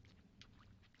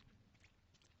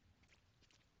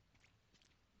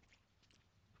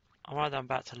 I'm either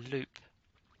about to loop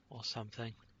or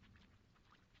something.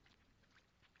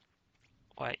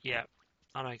 Wait, yeah.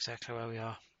 I know exactly where we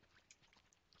are.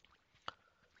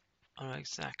 I know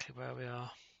exactly where we are.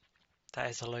 That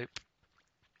is a loop.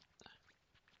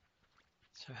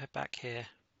 So head back here.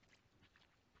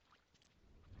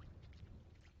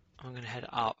 I'm going to head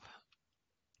up.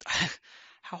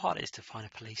 How hard it is to find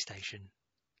a police station.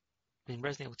 In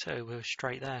Resident Evil 2, we were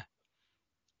straight there.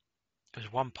 It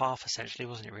was one path essentially,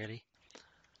 wasn't it really?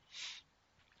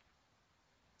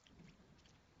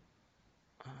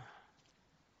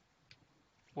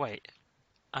 Wait,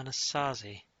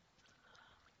 Anasazi.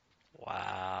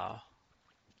 Wow.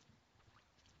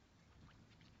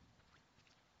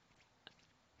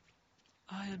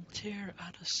 I am Tyr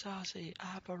Anasazi,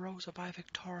 Barbarossa by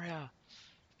Victoria.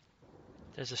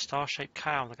 There's a star-shaped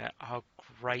cow, and I go, oh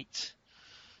great.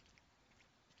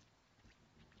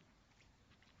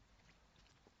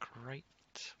 Great.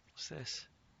 What's this?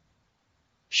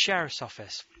 Sheriff's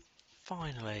office.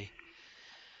 Finally.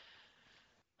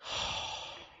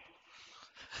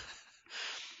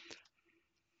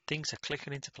 Things are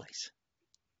clicking into place.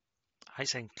 I hate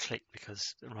saying click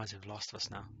because it reminds me of Last of Us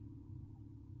now.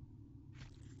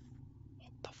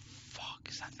 What the fuck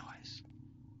is that noise?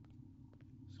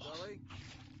 Scully?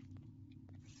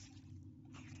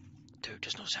 Dude, it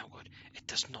does not sound good. It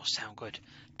does not sound good.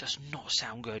 Does not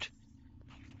sound good.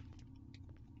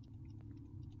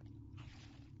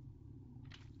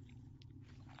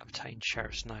 Obtained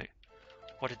sheriff's note.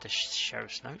 What did the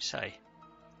sheriff's note say?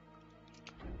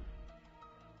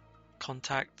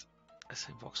 Contact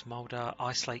St. Vox Mulder.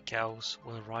 Isolate girls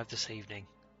will arrive this evening.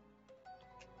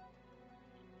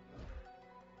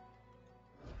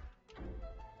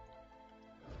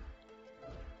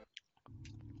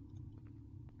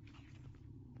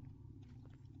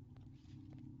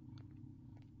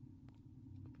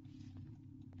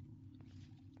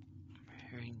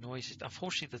 Hearing noises.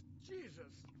 Unfortunately, Jesus!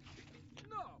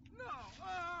 No! No!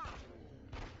 Ah!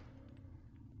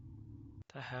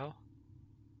 the hell?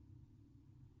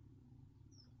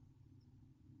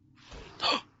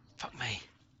 Fuck me.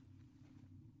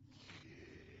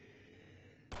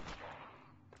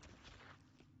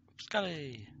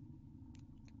 Scully.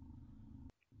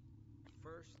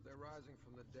 First, they're rising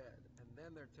from the dead, and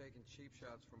then they're taking cheap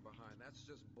shots from behind. That's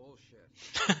just bullshit.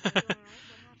 What happened?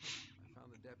 I found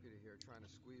the deputy here trying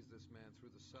to squeeze this man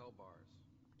through the cell bars.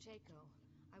 Jaco,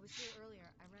 I was here earlier.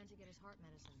 I ran to get his heart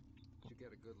medicine. Did you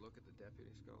get a good look at the deputy,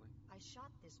 Scully? I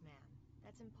shot this man.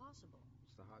 That's impossible.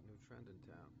 It's the hot new trend in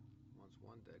town. Once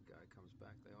one dead guy comes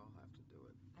back, they all have to do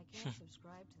it. I can't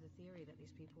subscribe to the theory that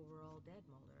these people were all dead,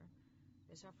 Mulder.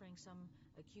 They're suffering some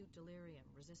acute delirium,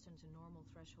 resistant to normal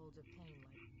thresholds of pain,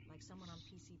 like someone on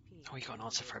PCP. Oh, you got an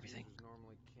answer for everything.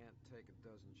 Normally can't take a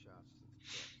dozen shots to the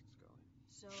chest, Scully.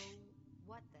 So,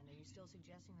 what then? Are you still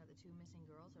suggesting that the two missing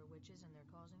girls are witches and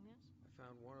they're causing this? I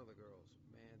found one of the girls,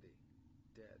 Mandy,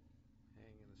 dead,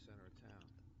 hanging in the center of town.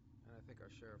 And I think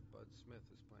our sheriff, Bud Smith,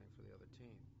 is playing for the other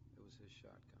team. It was his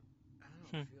shotgun. I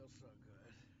don't feel so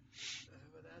good.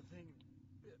 But that thing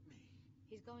bit me.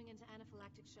 He's going into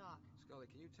anaphylactic shock. Scully,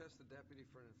 can you test the deputy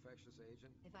for an infectious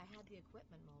agent? If I had the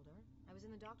equipment, Mulder. I was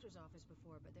in the doctor's office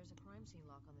before, but there's a crime scene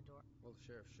lock on the door. Well, the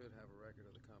sheriff should have a record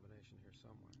of the combination here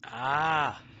somewhere.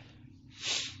 Ah.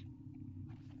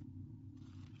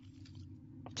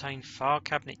 Obtain file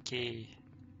cabinet key.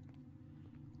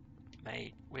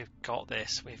 Mate, we've got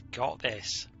this. We've got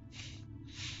this.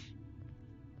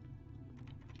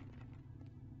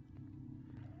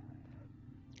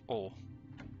 Oh.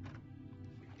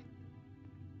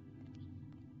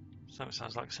 Something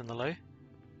sounds like it's in the loo.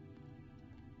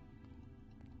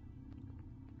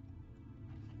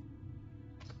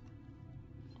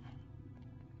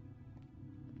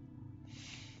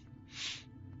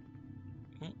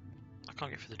 I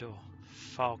can't get through the door.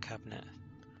 File cabinet.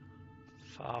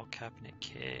 File cabinet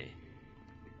key.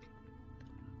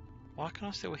 Why can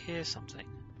I still hear something?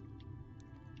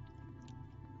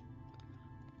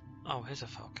 Oh, here's a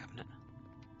file cabinet.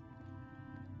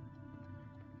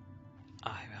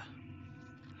 Ah, here we are.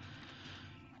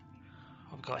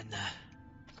 What have we got in there?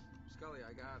 Scully,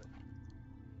 I got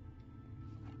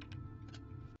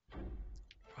it.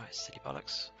 Right, silly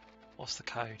bollocks. What's the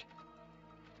code?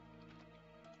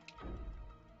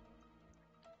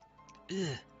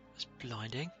 Ugh, that's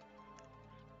blinding.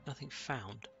 Nothing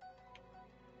found.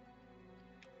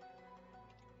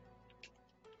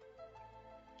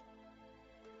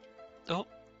 Oh,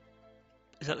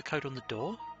 is that the code on the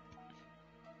door?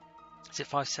 Is it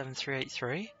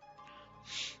 57383?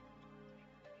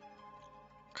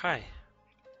 Okay.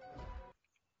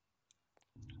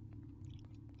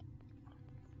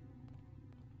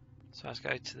 So let's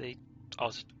go to the.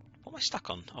 What am I stuck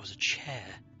on? I was a chair.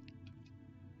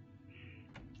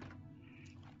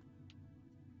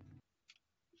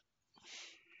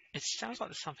 It sounds like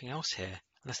there's something else here,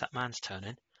 unless that man's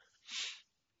turning.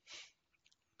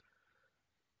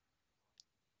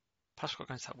 Plus, we're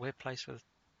going to that weird place with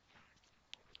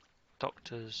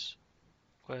doctors.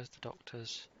 Where's the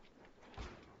doctors?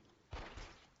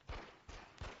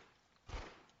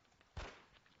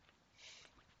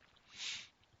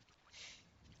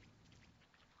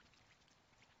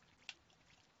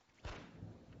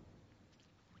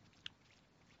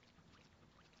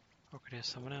 Or could hear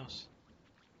someone else?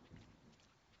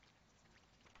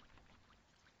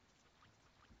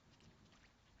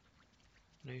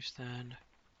 Newsstand.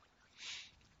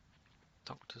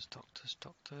 Doctors, doctors,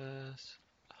 doctors.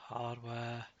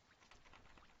 Hardware.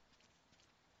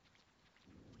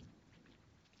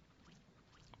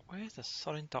 Where's the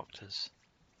sodding doctors?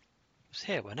 It was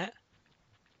here, wasn't it?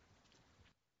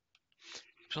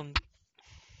 It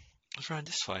was around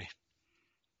this way.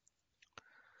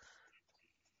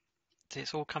 See,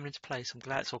 it's all coming into place. I'm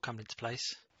glad it's all coming into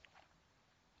place.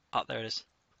 Up there it is.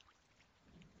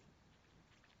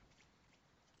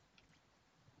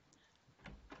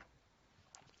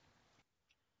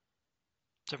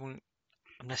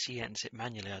 Unless he enters it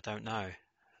manually, I don't know.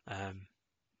 Not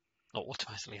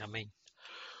automatically, I mean.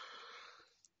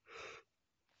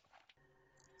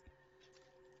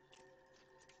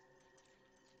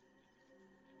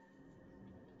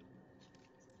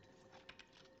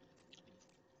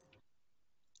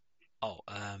 Oh,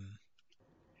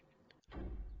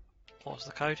 what was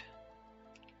the code?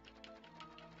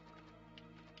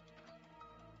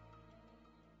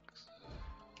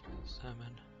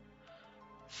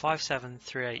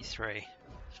 57383.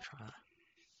 Let's try that.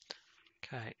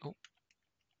 Okay. Oh.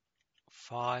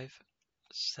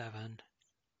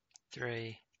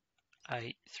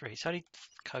 57383. It's only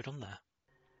code on there.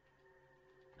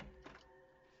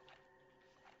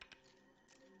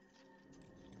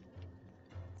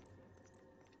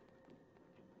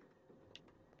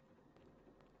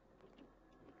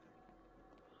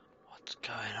 What's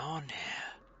going on here?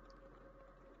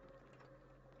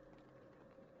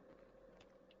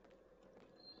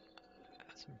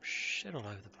 There's some shit all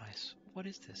over the place. What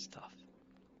is this stuff?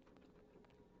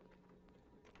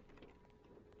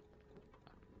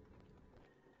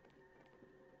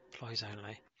 Employees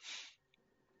only.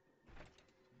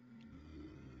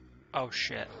 Oh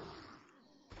shit.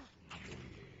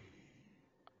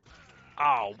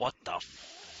 Oh, what the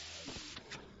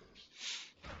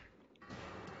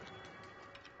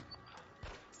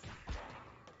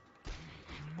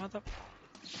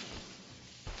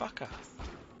motherfucker.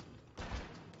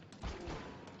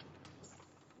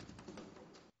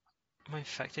 Am I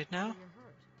infected now? You're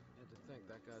hurt. And to think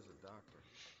that guy's a doctor.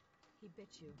 He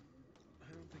bit you. I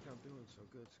don't think I'm doing so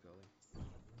good, Scully.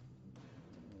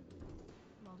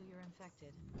 Mulder, you're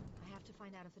infected. I have to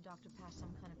find out if the doctor passed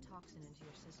some kind of toxin into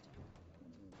your system.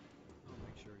 I'll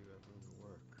make sure you have room to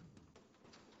work.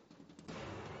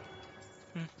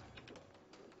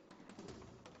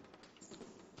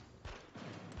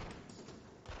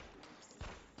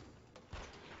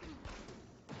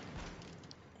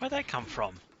 Where'd they come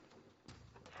from?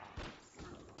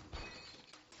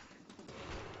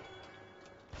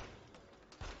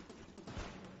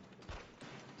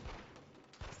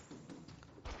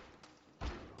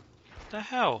 The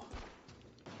hell?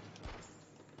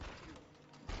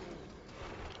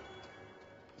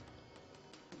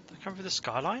 They come through the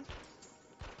skyline?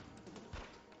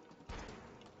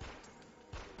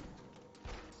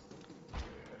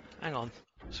 Hang on.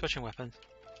 Switching weapons.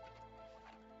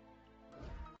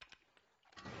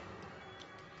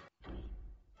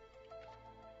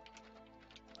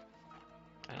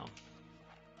 Hang on.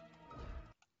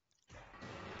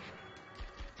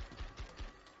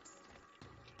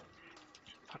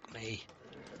 Fuck me.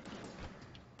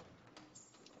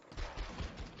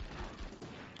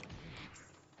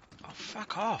 Oh,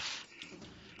 fuck off.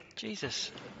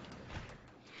 Jesus.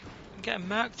 I'm getting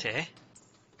murked here.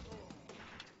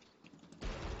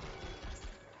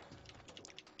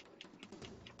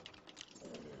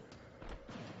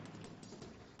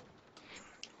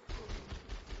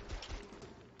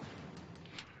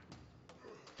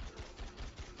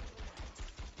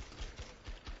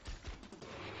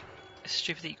 It's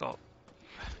stupid that you got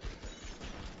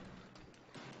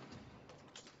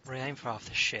re-aim for half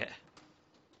this shit.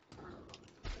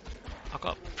 I've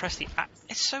got to press the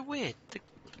it's so weird.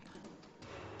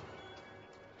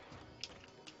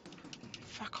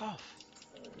 Fuck off.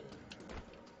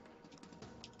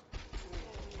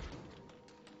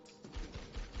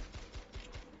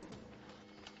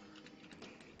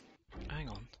 Hang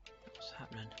on. What's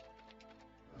happening?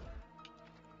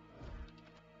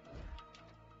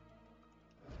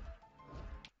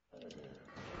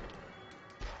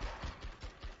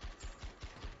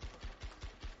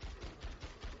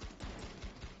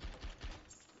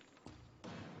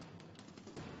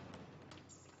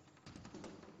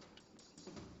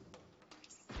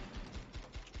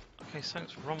 Okay,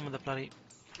 something's wrong with the bloody...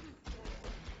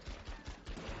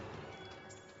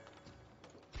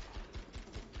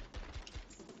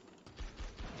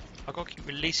 I've got to keep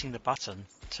releasing the button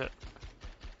to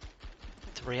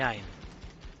re-aim.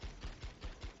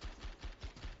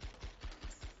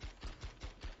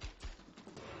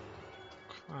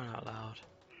 Crying out loud.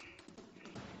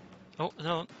 Oh,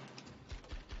 no.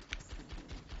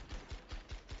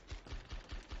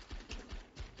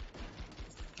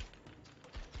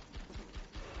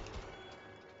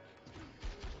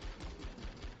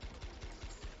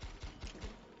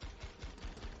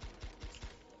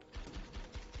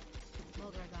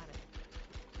 Mulder, I got it.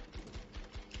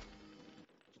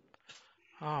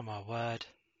 Oh my word.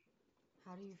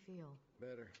 How do you feel?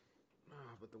 Better.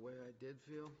 But the way I did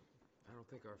feel, I don't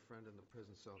think our friend in the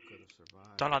prison cell could have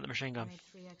survived. Don't like the machine I gun. made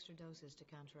 3 extra doses to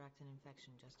counteract an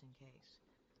infection just in case.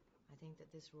 I think that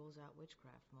this rules out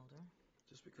witchcraft, Mulder.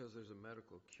 Just because there's a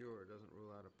medical cure doesn't rule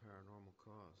out a paranormal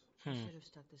cause. You should have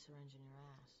stuck the syringe in your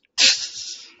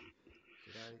ass.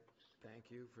 Did I thank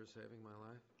you for saving my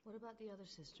life? What about the other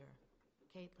sister,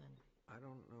 Caitlin? I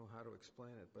don't know how to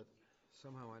explain it, but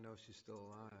somehow I know she's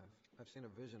still alive. I've seen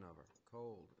a vision of her,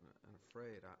 cold and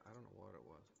afraid. I don't know what it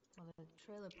was. Well, the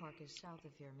trailer park is south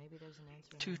of here. Maybe there's an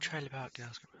answer. Two trailer park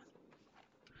girls.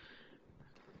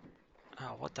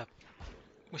 Oh, what the?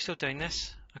 We're still doing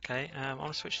this? Okay, I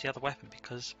want to switch to the other weapon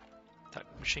because that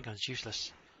machine gun is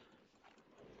useless.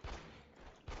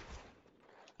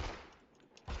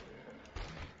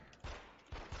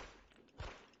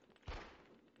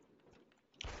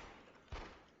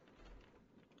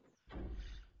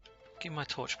 Give me my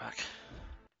torch back.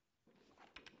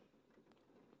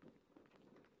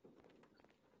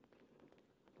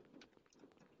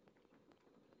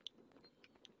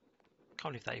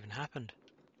 Can't believe that even happened.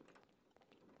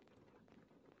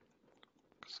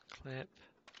 Clip.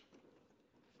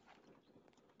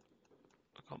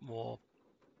 I've got more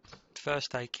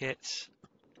first aid kits.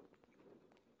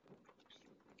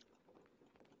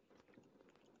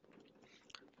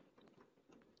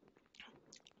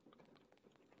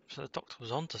 So the doctor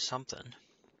was onto something.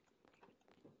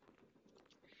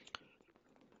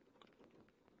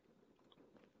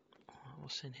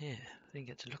 What's in here? I didn't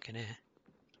get to look in here.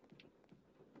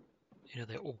 You know,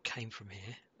 they all came from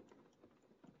here.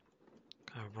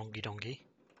 Kind of rongy dongy.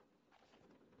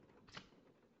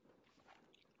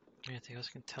 Anything else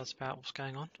you can tell us about what's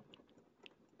going on?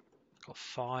 Got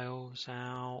files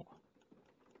out.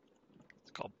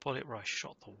 It's got a bullet where I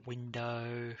shot the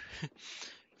window.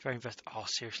 Very invested. Oh,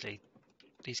 seriously.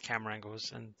 These camera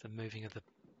angles and the moving of the...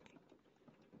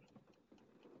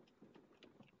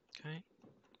 Okay.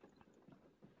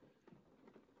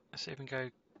 Let's even go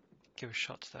give a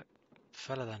shot to that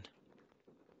fella then.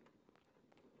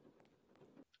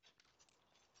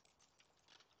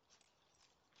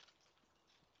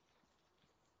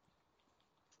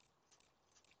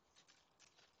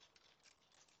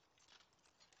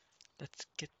 Let's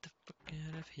get the fuck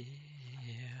out of here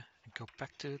and go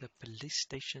back to the police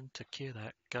station to cure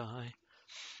that guy.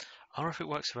 I wonder if it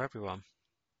works for everyone.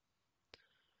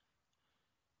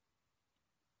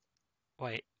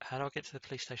 Wait, how do I get to the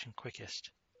police station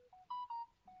quickest?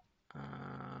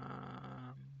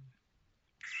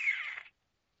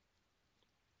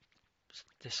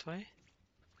 This way?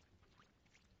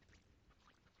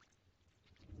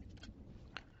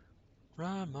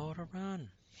 Run, motor, run!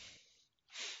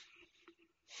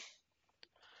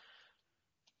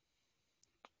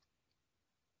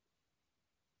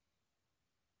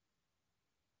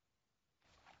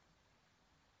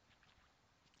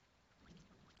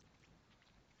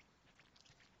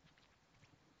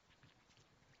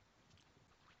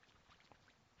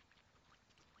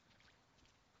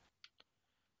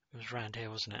 It was round here,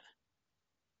 wasn't it?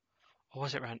 Or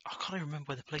was it round... I can't even remember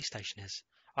where the police station is.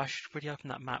 I should really open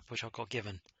that map which I got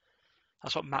given.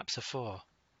 That's what maps are for.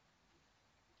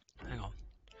 Hang on.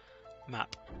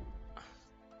 Map.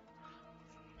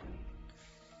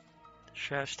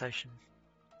 Sheriff station.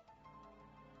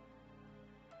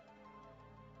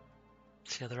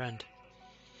 It's the other end.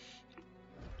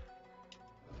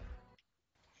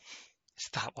 It's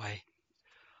that way.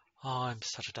 Oh, I'm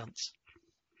such a dunce.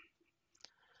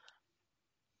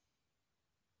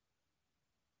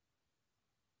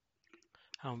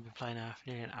 How long have we been playing now?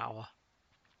 Nearly an hour.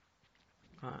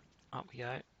 Right, up we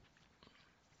go.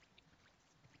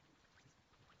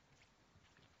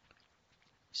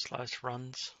 Slowest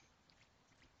runs.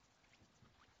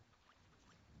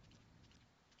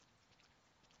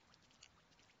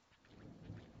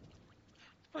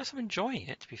 Well, I'm enjoying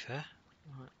it, to be fair.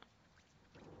 Right.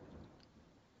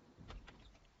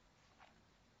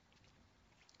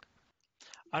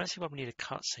 I don't see why we need a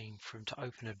cutscene for him to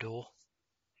open a door.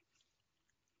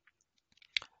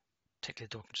 Technically, the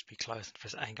door can just be closed and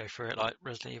press A and go through it like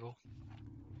Resident Evil.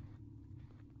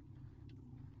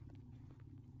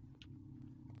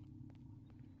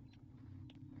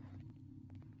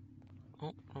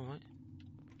 Oh, alright.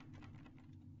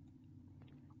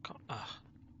 Ah.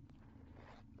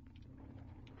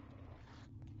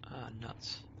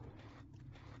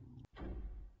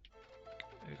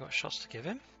 We've got shots to give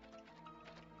him.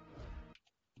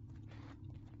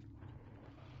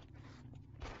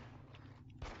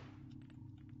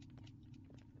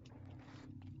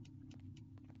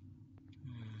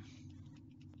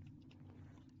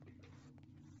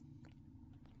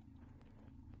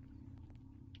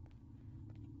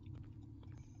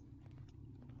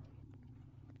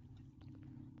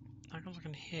 I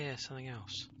can hear something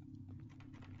else.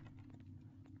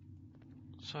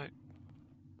 So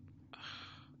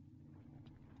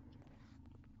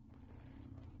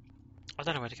I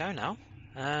don't know where to go now.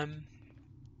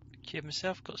 Cured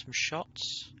myself, got some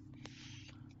shots.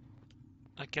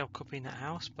 A girl could be in that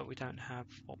house, but we don't have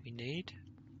what we need.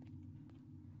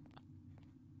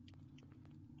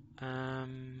 I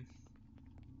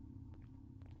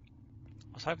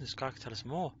was hoping this guy could tell us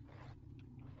more.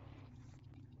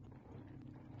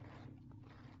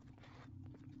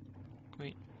 Can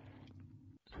we...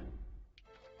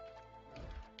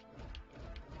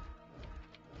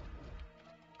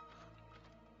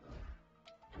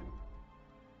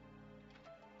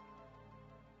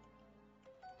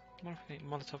 What if we make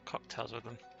Molotov cocktails with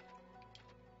them?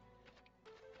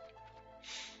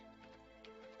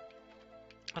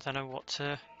 I don't know what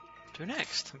to do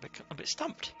next. I'm a bit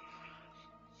stumped.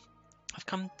 I've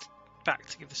come back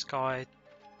to give this guy, I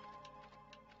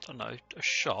don't know, a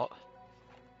shot.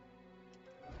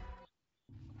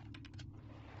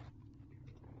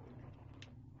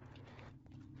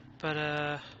 But,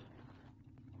 am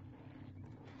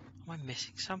I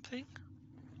missing something?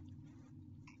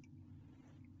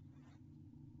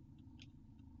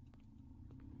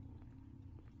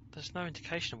 There's no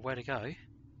indication of where to go.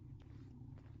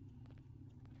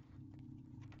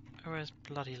 Everywhere's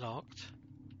bloody locked.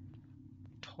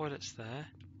 Toilet's there.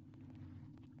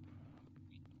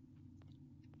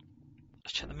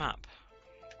 Let's check the map.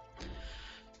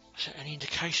 Is there any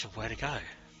indication of where to go?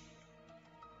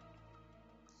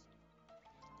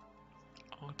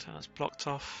 Old Town's blocked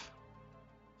off.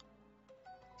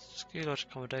 Ski lodge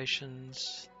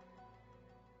accommodations.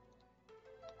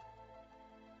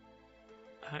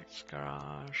 Hack's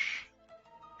garage.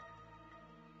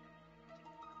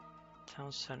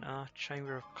 Town centre.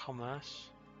 Chamber of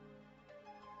Commerce.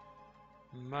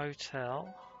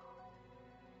 Motel.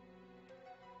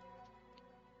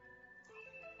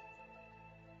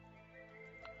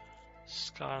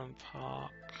 Skyland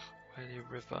Park. Whaley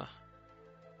River.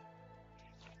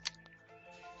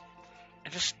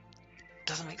 It just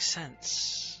doesn't make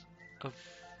sense of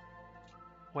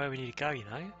where we need to go, you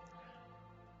know?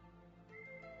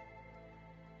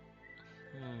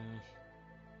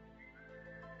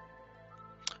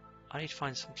 I need to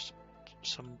find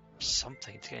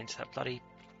something to get into that bloody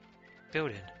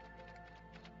building.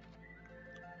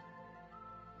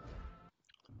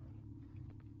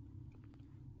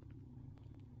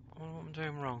 What am I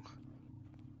doing wrong?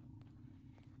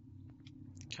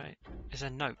 Okay, is there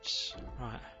notes?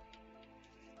 Right.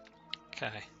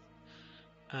 Okay.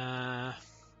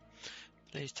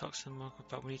 These toxin marker,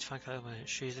 but we need to find out when it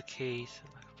shoes the keys,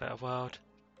 like a better world.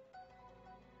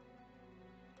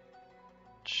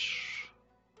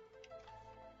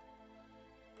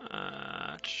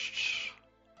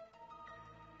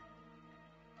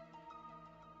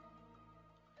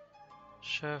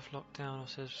 Sheriff locked down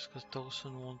officers because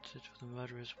Dawson wanted for the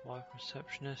murder of his wife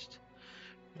receptionist.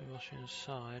 They must be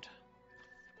inside.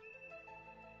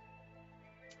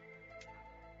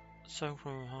 Suffering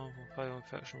from a harmful fatal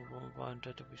infection with woman by and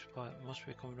dead to be spite. It must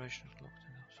be a combination of locked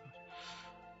in outside.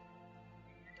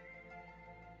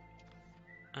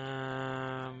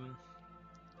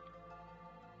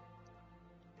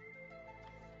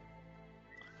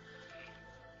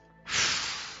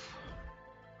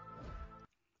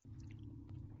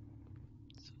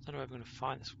 I don't know if I'm going to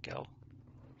find this girl.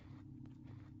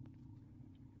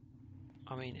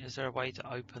 I mean, is there a way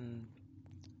to open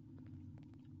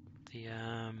the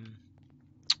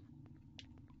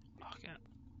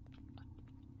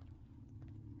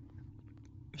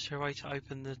is there a way to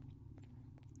open the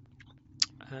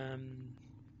what am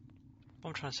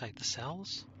I trying to say? The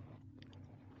cells?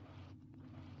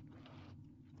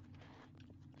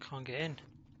 Can't get in.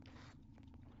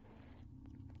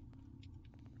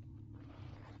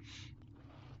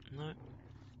 No.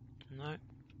 No.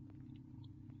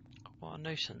 What a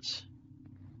nuisance.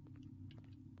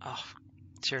 Oh,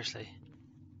 seriously.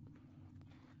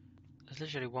 There's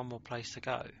literally one more place to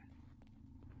go.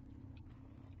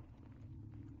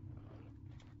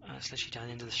 And it's literally down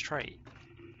the end of the street.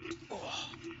 Oh.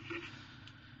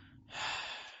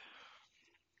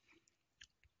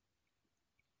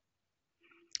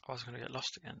 I was going to get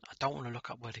lost again. I don't want to look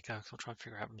up where to go because I'll try and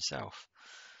figure it out myself.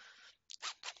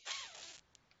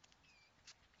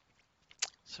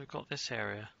 So we've got this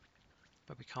area,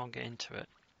 but we can't get into it.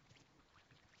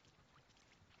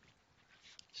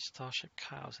 Starship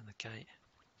cows in the gate.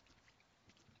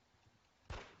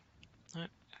 No,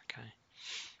 okay.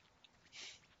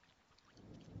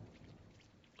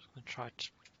 I'm going to try to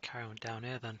carry on down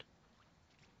here then.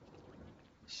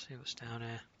 See what's down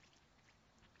here.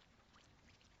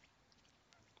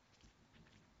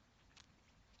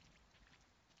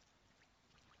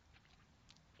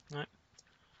 No.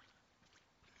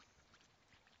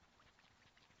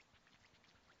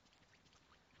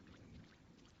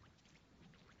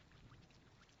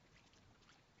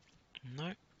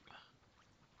 No.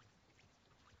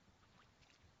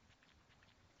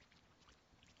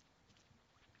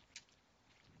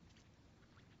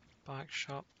 Bike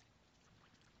shop.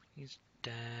 He's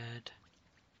dead.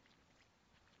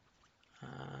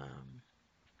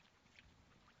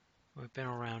 We've been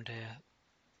around here.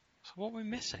 So what are we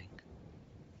missing?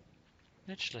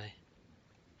 Literally.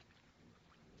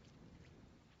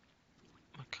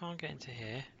 I can't get into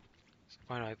here. It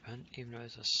won't open, even though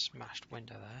there's a smashed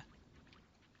window there.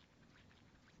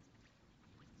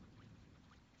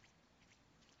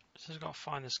 So we've got to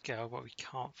find this girl, but we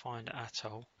can't find it at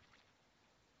all.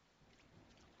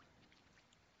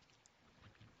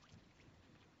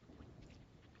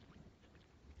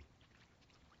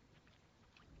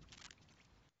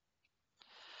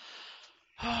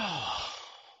 Oh,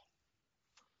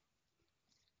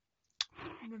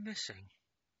 what am I missing?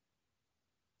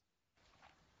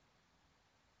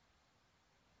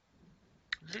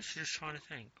 Literally just trying to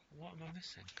think. What am I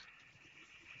missing?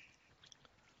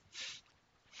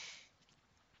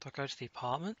 Do I go to the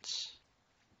apartments?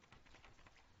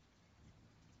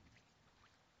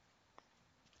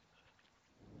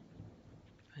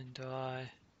 And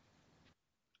I...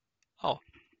 Oh.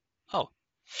 Oh.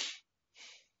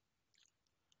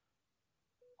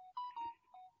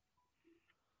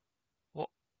 What?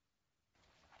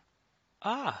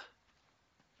 Ah!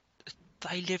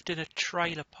 They lived in a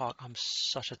trailer park. I'm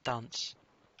such a dunce.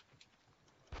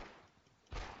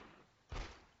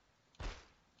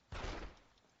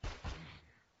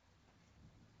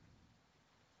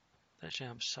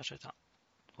 Literally, I'm such a dunce.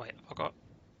 Wait, I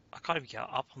can't even get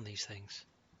up on these things.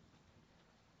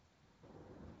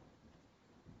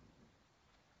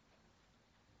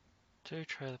 Two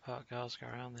trailer park girls go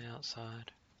around the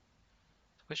outside.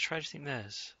 Which trailer do you think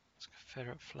there's? It's a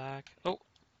Confederate flag. Oh!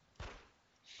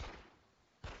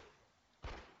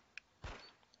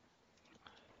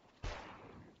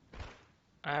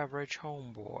 Average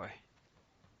homeboy.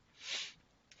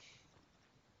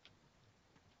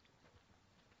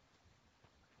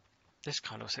 This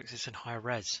kind of looks like it's in high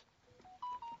res.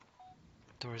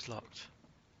 Door is locked.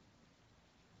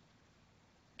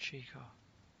 Chico.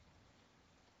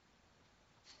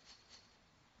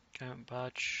 Don't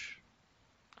budge.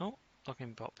 Oh,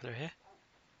 looking popular here.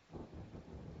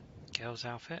 Girl's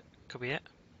outfit. Could be it.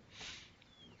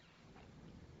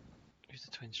 Use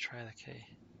the twins trailer key.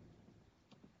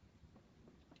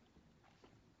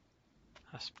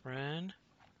 Aspirin.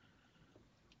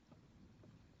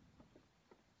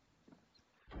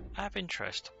 Out of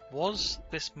interest, was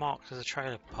this marked as a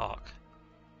trailer park?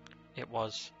 It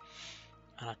was.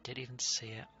 And I didn't even see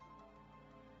it.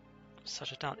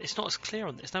 Such a down. It's not as clear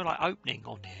on. There's no like opening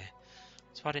on here,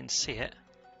 so I didn't see it.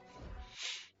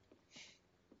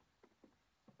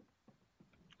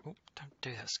 Oh, don't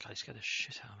do that, Sky. Scare the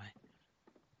shit out of me.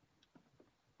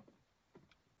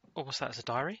 Oh, what's that? It's a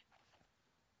diary?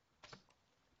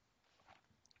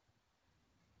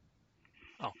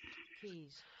 Oh.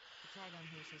 Keys. The tag on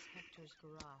here says Hector's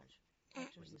garage.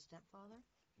 Hector's the stepfather?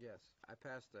 Yes, I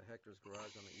passed Hector's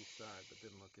garage on the east side, but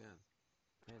didn't look in.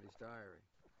 Mandy's diary.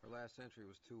 Her last entry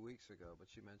was 2 weeks ago, but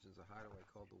she mentions a hideaway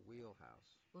called the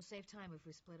Wheelhouse. We'll save time if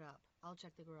we split up. I'll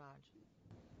check the garage.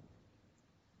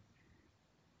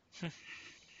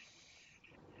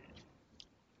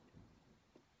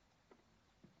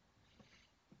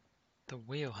 The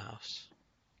wheelhouse.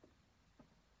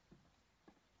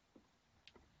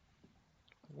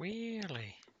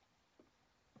 Really?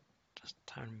 Just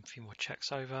turn a few more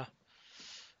checks over.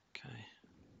 Okay.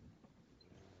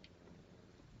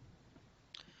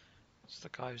 It's the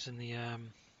guy who's in the You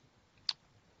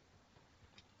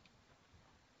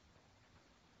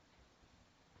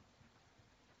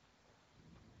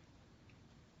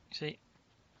see,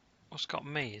 what's got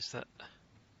me is that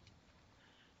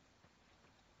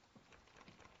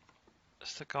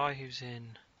it's the guy who's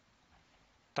in.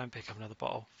 Don't pick up another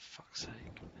bottle, for fuck's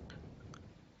sake.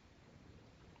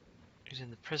 Who's in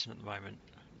the prison at the moment.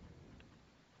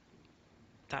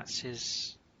 That's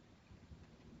his...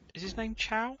 Is his name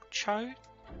Chow? Cho?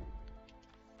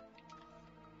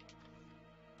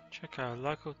 Checo,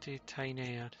 local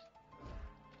detainee. I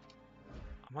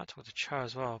might talk to Cho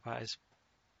as well about his...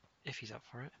 if he's up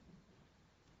for it.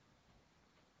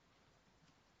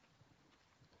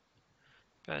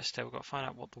 Better still, we've got to find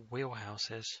out what the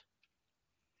wheelhouse is.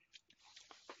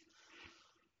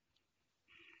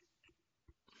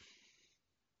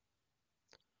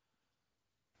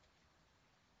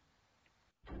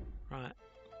 Right,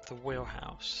 the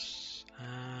wheelhouse.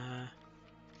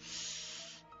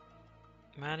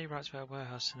 Mandy writes about a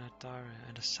warehouse in a diary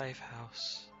and a safe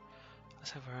house.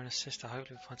 Let's have her own sister.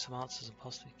 Hopefully we'll find some answers and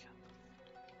possibly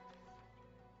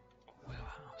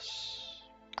wheelhouse.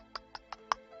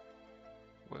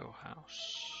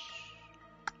 Wheelhouse.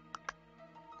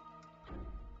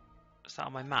 Is that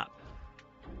on my map?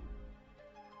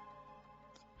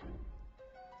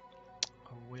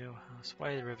 A wheelhouse.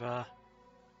 Way the river.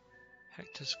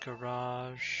 Hector's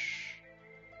garage.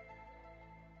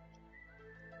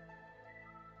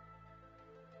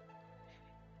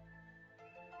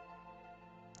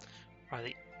 Right,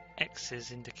 the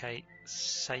X's indicate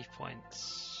save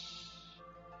points.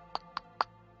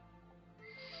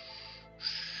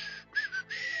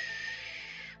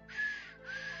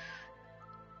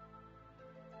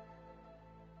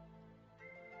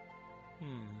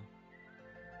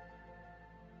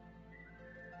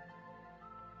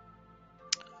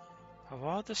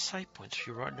 Why are the save points if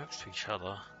you're right next to each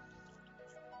other?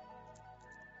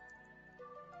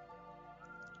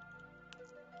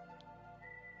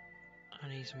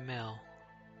 And he's mill.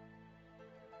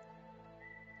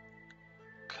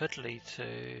 Could lead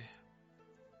to...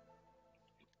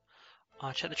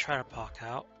 I'll check the trailer park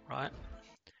out, right?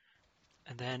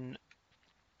 And then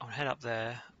I'll head up there,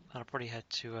 and I'll probably head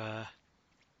to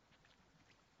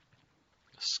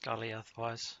Scully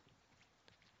otherwise.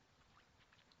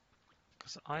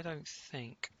 Because I don't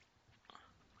think...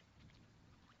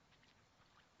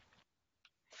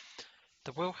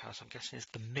 The wheelhouse, I'm guessing, is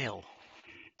the mill.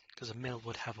 Because a mill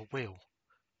would have a wheel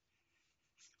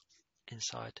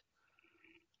inside.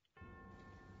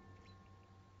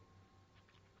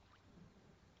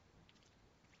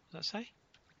 What does that say?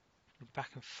 We're back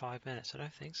in 5 minutes. I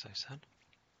don't think so, son.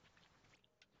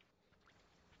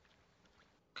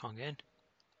 Can't get in.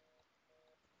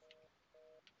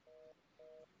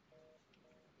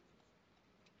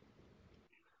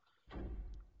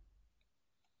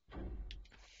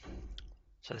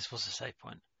 So this was a save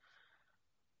point.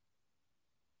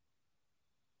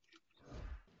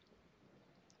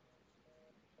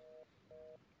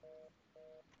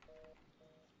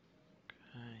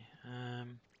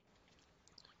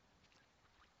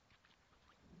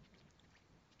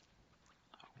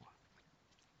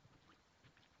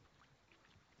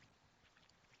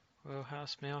 Okay,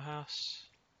 wheelhouse, millhouse.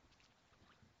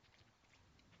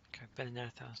 Okay, been in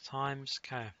there 1,000 times.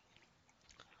 Okay.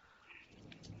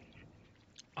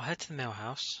 I'll head to the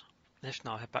millhouse. If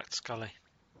not, I'll head back to Scully.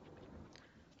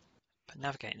 But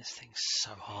navigating this thing's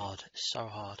so hard. It's so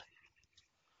hard.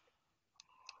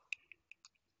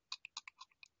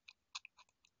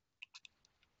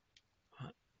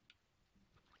 Right.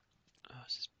 Oh,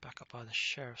 this is back up by the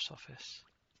sheriff's office.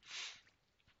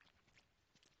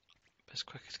 But it's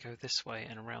quicker to go this way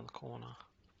and around the corner.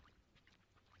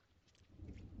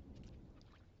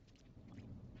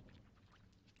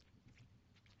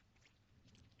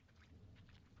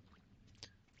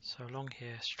 So along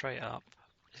here, straight up.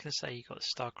 It's going to say you got the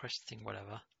Starcrest thing,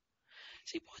 whatever.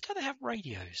 See, why don't they have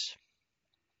radios?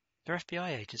 They're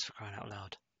FBI agents, for crying out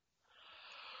loud.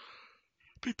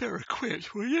 Be better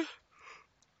equipped, will you?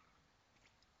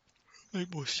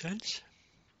 Make more sense.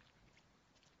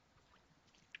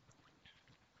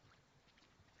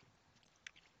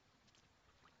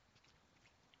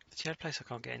 It's the only place I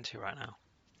can't get into right now.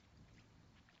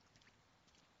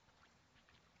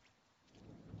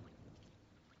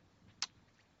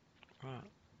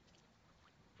 Right.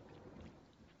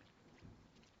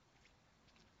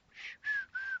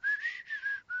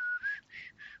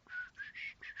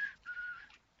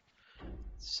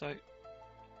 So,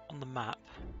 on the map,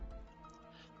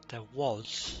 there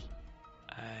was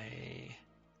a...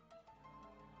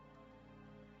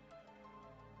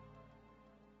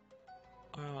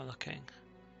 Where am I looking?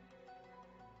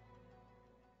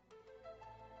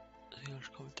 English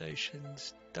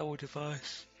accommodations, double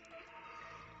device.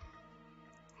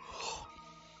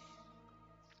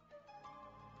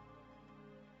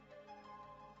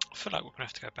 I feel like we're going to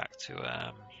have to go back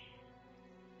to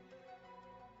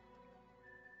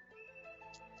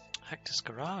Hector's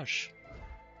garage.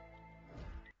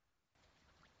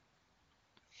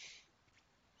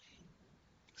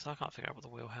 I can't figure out what the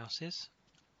wheelhouse is.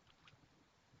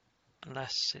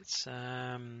 Unless it's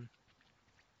to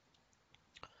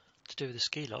do with the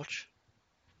ski lodge.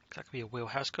 That could be a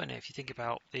wheelhouse, couldn't it? If you think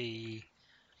about the...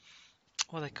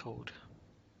 What are they called?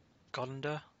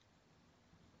 Golander?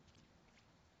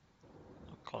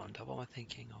 Not Golander, what am I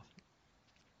thinking of?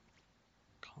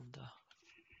 Golander.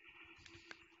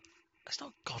 It's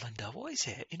not Golander, what is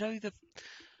it? You know, the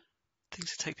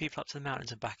things that take people up to the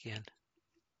mountains and back again.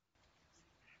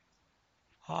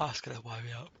 Oh, that's going to wind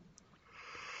me up.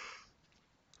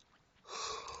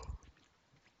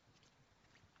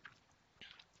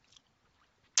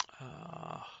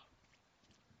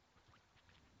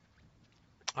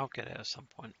 I'll get it at some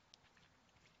point.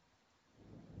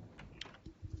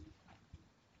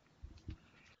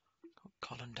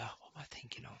 Colander, what am I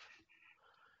thinking of?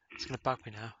 It's going to bug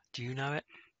me now. Do you know it?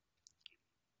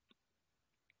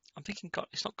 I'm thinking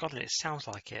it's not Godland, it sounds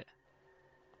like it.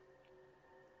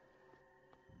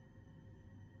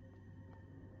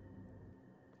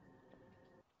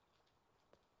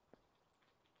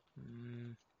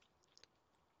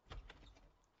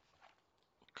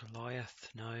 Goliath,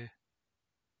 no.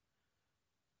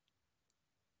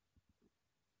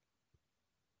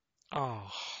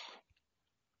 Oh.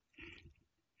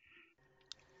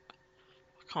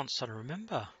 I can't sort of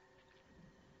remember.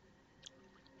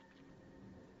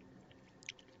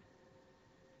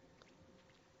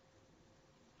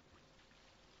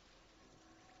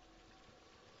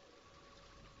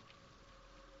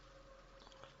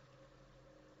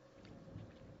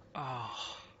 Oh.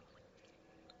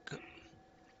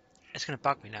 It's going to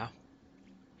bug me now.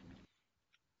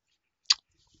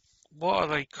 What are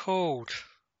they called?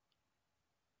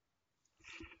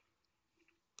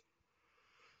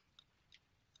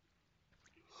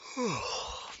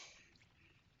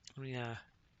 Let me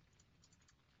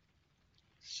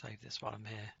save this while I'm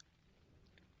here.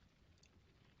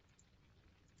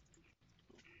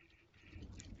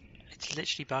 It's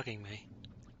literally bugging me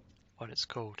what it's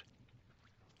called.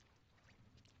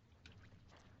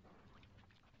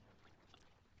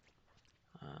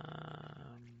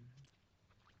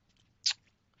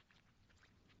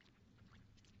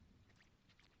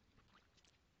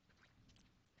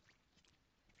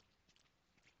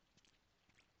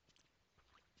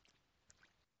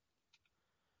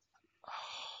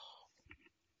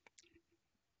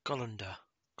 Golander.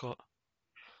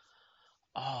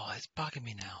 Oh, it's bugging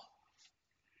me now.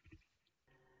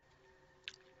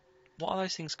 What are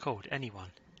those things called?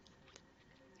 Anyone?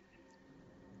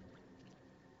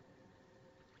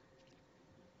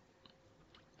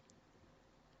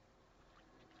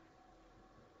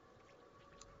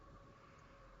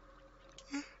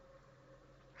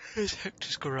 Here's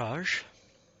Hector's garage.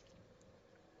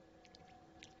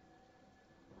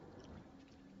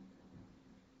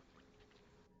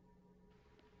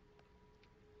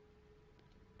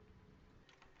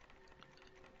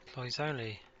 Employees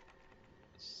only.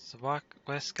 So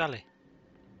where's Scully?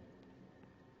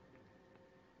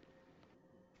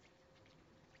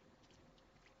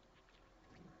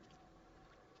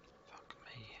 Fuck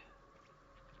me.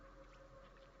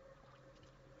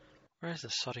 Where's the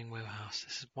sodding wheelhouse?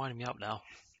 This is winding me up now.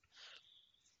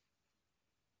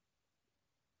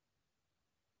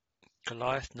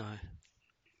 Goliath? No.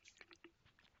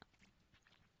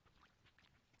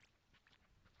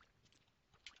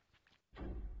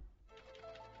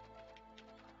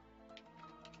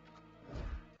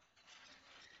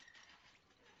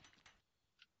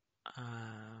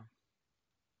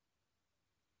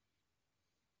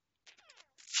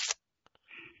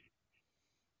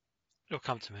 It'll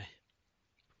come to me.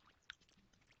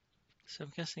 So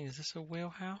I'm guessing, is this a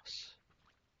wheelhouse?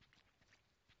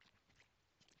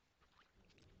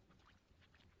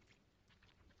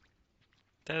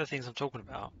 They're the things I'm talking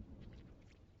about.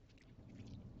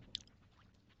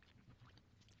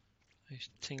 Those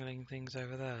tingling things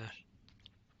over there.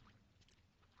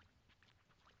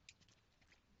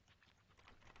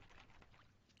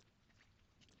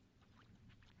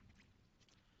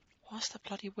 What's the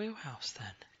bloody wheelhouse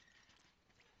then?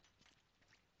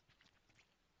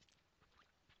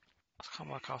 I can't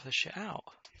work half this shit out.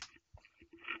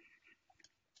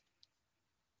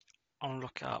 I'll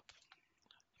look it up.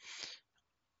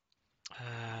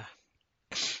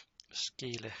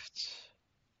 Ski lifts.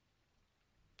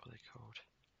 What are they called?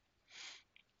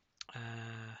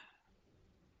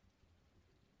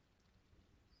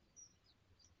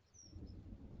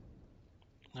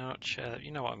 No, not chair.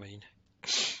 You know what I mean.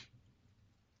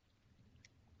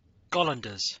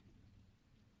 Gollanders.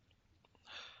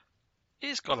 It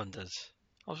is Gollanders.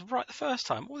 I was right the first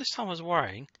time. All this time I was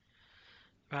worrying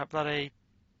about bloody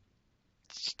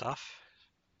stuff.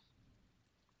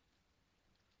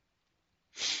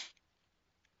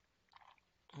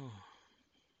 Oh.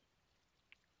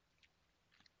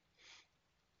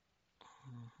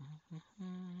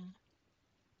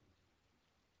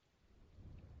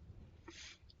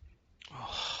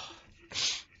 Oh.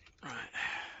 Right.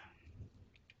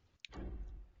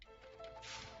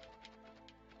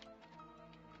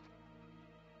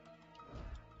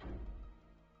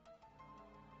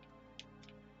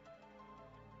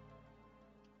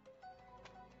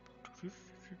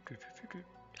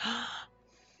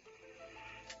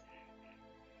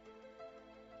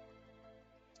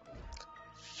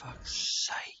 Fuck's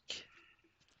sake.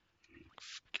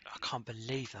 I can't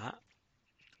believe that.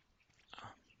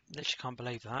 Literally can't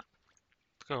believe that.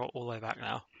 Go all the way back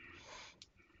now.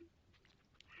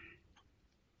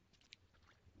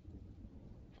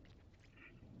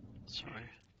 Sorry.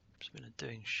 Just been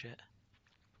doing shit.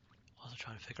 I was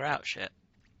trying to figure out shit.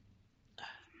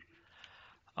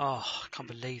 Oh, I can't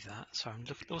believe that. So I'm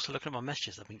also looking at my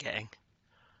messages I've been getting.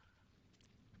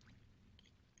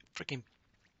 Freaking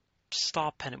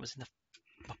star pen, it was in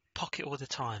my pocket all the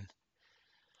time.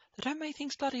 They don't make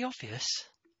things bloody obvious.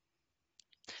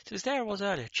 So it was there I was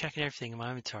earlier, checking everything in my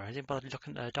inventory. I didn't bother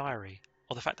looking at the diary.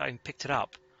 Or the fact that I even picked it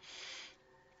up.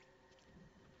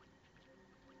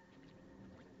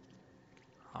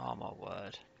 Oh my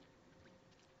word.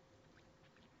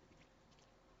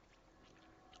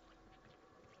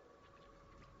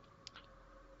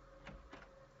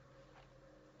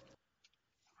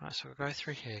 Right, so we'll go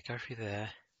through here, go through there,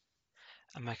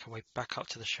 and make our way back up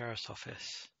to the sheriff's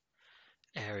office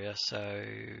area. So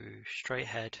straight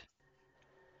ahead.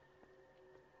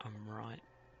 I'm right.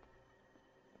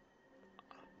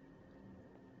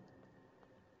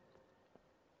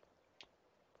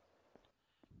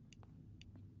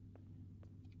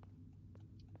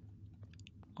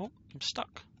 Oh, I'm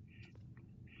stuck.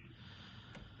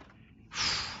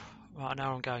 Right,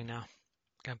 now I'm going now.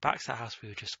 Going back to that house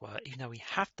we just were, even though we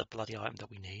have the bloody item that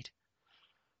we need.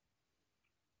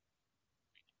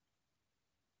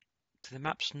 So the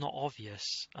map's not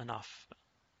obvious enough.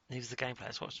 Neither is the gameplay.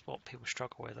 That's what people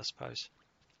struggle with, I suppose.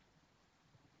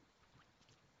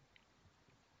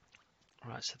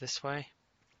 Right, so this way.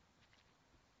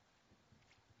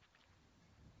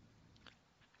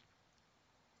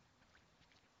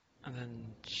 And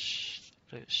then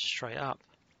straight up.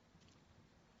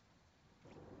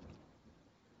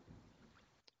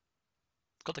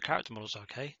 Got the character models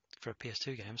okay for a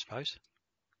PS2 game, I suppose.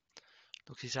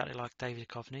 Looks exactly like David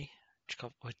Duchovny.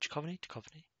 Duchovny?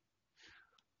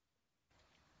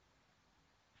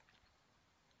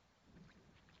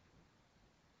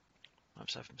 I'm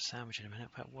just having a sandwich in a minute,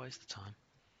 but what is the time?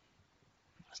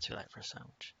 It's too late for a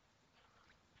sandwich.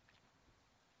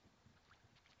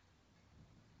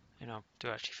 You know, I do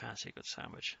actually fancy a good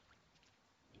sandwich.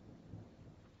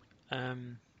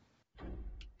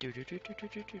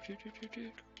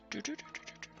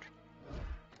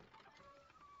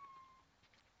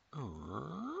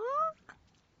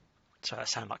 So that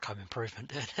sounded like home improvement,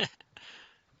 didn't it?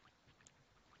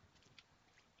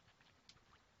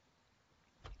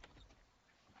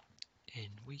 In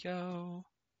we go.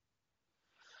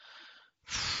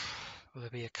 Will there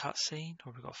be a cutscene,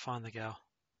 or have we got to find the girl?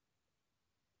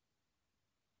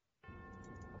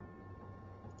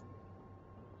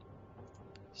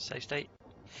 Save state.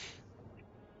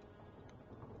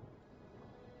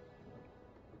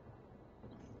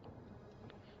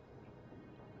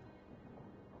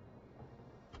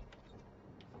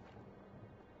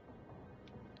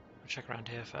 We'll check around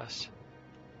here first.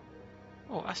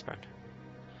 Oh, aspirin.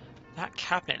 That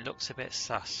cabinet looks a bit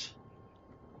sus.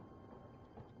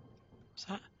 What's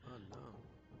that? Unknown.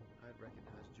 I'd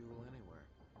recognize Jewel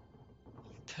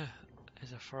anywhere.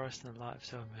 There's a forest in the light of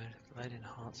silver moon. Laid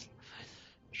enhanced.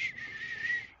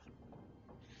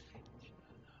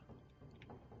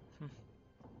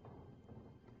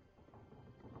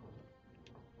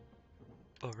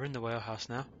 Oh, we're in the whalehouse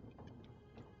now.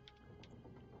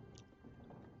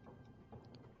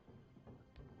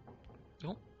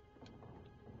 Oh.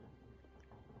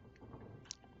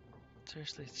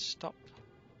 Seriously, stop.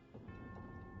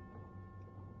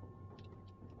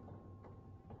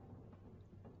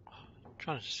 I'm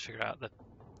trying to just figure out the...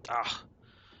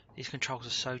 these controls are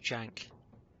so jank.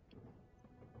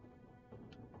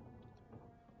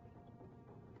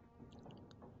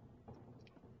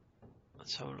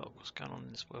 Let's have a look what's going on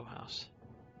in this wheelhouse.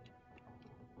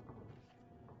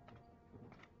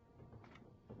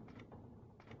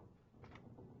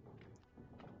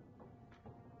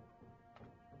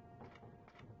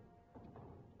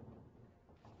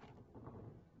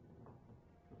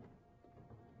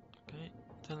 Okay,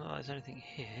 don't look like there's anything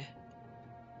here.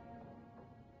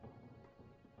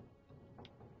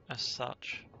 as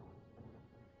such.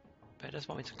 But it does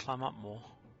want me to climb up more.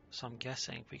 So I'm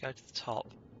guessing if we go to the top,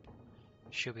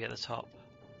 she'll be at the top.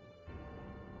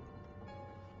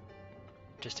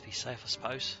 Just to be safe, I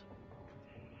suppose.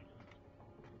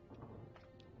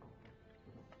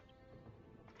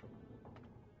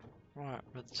 Right,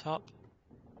 we're at the top.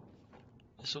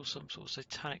 There's all some sort of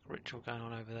satanic ritual going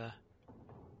on over there.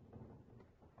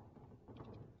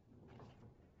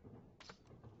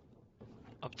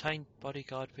 Obtain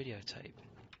bodyguard videotape.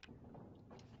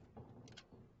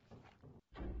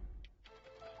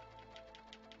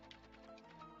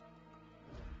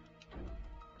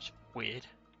 It's weird.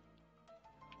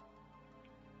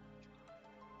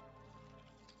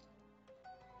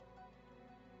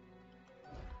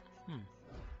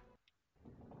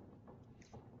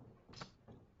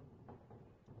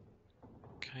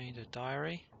 Okay, the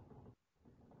diary.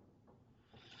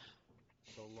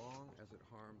 So long as it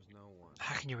harms no one.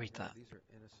 How can you read that? These are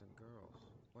innocent girls.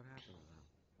 What happened to them?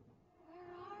 Where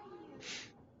are you?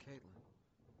 Caitlin,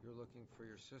 you're looking for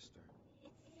your sister.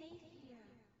 It's safe here.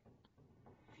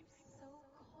 I'm so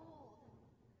cold.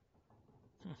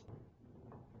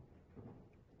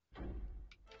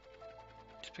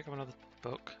 Just pick up another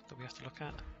book that we have to look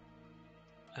at.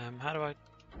 How do I...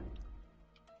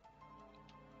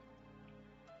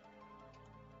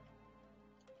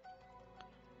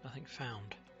 Nothing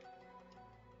found.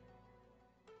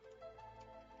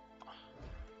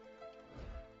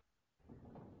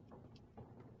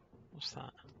 What's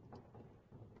that?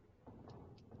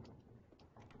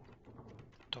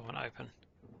 Door won't open.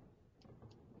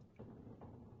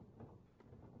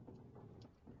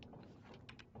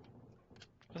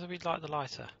 Whether we'd like the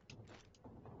lighter.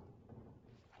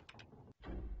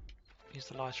 Use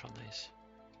the lighter on these.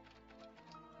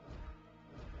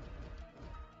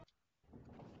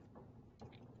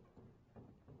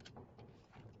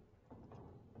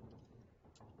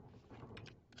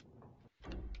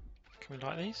 Can we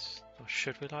light these? Or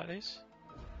should we light these?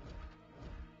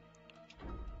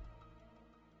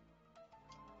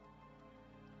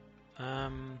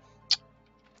 I'm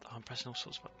pressing all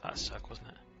sorts of... That's circle, wasn't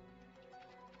it?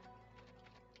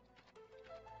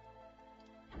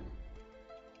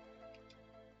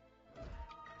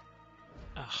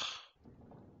 Ugh.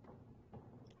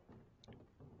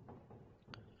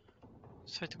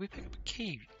 So did we pick up a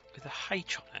key with a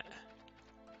H on it?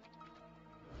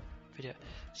 Video.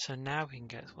 So now we can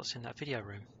get what's in that video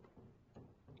room.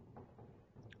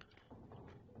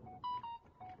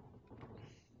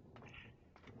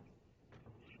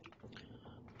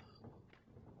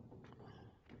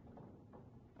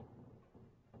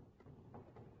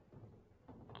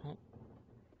 Oh.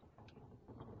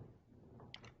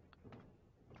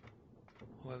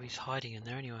 Where he's hiding in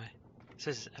there anyway. It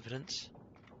says it's evidence.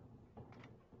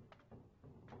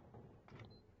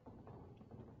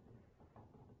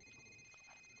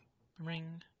 Ring.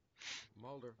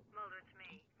 Mulder. Mulder, it's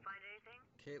me. Find anything?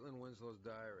 Caitlin Winslow's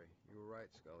diary. You were right,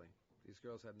 Scully. These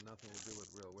girls had nothing to do with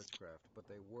real witchcraft, but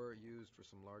they were used for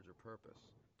some larger purpose.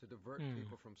 To divert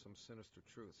people from some sinister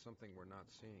truth, something we're not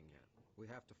seeing yet. We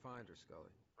have to find her, Scully.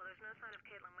 Well, there's no sign of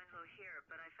Caitlin Winslow here,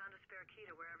 but I found a spare key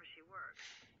to wherever she works.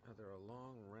 Now, there are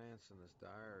long rants in this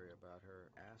diary about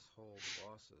her asshole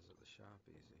bosses at the shop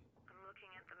easy. I'm looking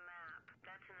at the map.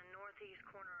 That's in the northeast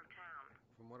corner of town.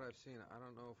 From what I've seen, I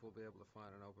don't know if we'll be able to find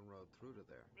an open road through to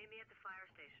there. Meet me at the fire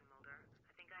station, Mulder.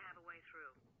 I think I have a way through.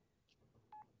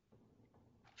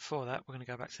 For that, we're going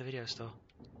to go back to the video store.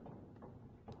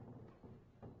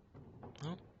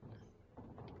 Oh.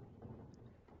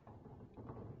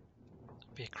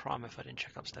 It'd be a crime if I didn't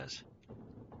check upstairs.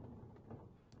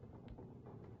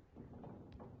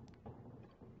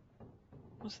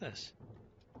 What's this?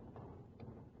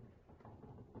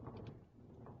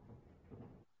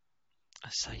 A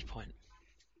save point.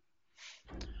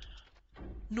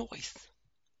 Noise!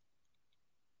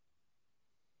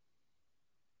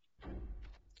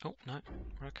 Oh, no,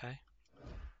 we're okay.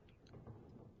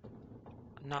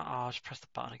 No, I'll just press the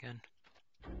button again.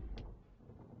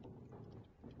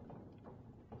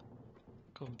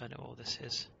 Go and bend it all this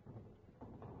is.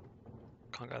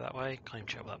 Can't go that way, can't even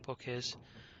check what that book is.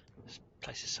 This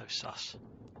place is so sus.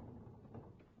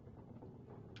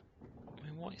 I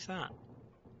mean, what is that?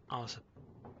 Oh, it's a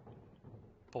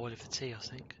boiler for tea, I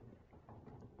think.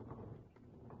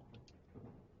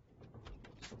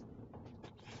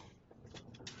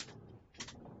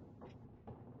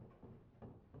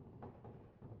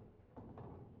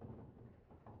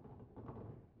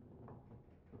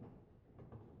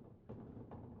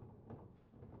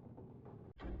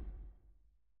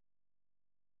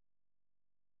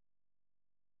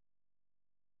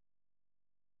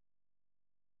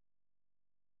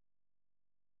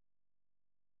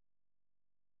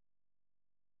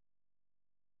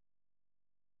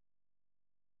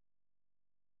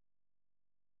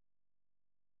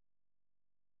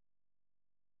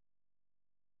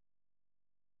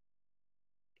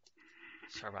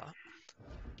 Sorry about that.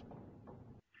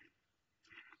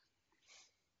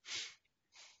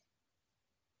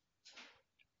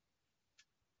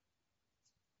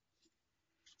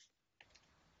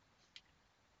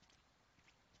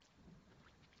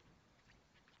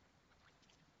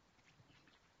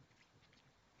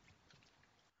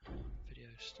 Video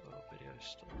store, video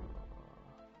store,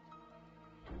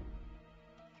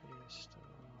 video store.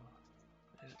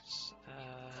 It's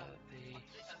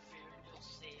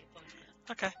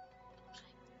okay.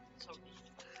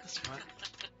 That's right.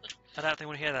 I don't think I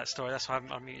want to hear that story. That's why I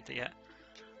haven't unmuted it yet.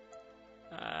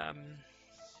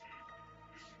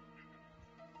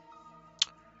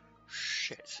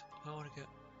 Shit. I want to go.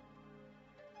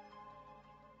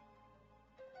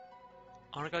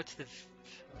 I want to go to the.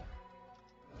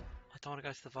 I don't want to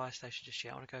go to the fire station just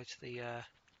yet. I want to go to the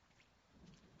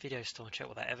video store and check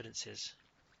what that evidence is.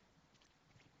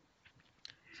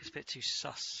 It's a bit too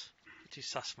sus. A bit too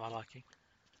sus for my liking.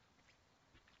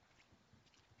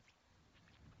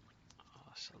 Oh,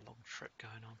 that's a long trip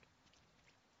going on.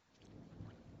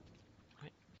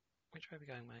 Wait, which way are we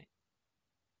going, mate?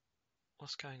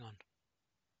 What's going on?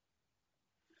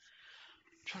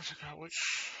 I'm trying to figure out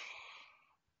which.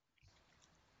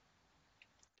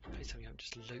 Please tell me I'm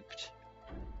just looped.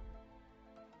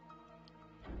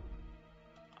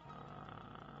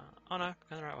 Oh no,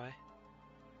 going the right way.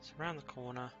 It's around the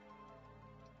corner.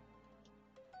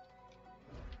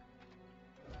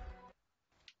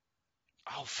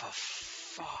 Oh, for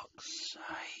fuck's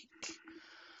sake.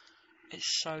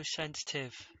 It's so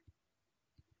sensitive.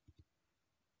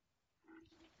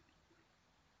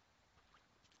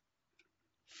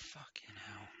 Fucking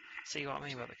hell. See what I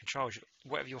mean about the controls?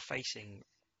 Whatever you're facing,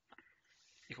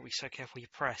 you've got to be so careful you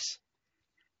press.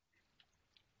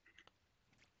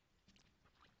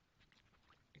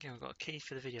 Again, we've got a key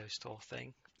for the video store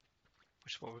thing,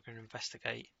 which is what we're going to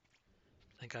investigate,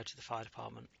 then go to the fire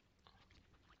department.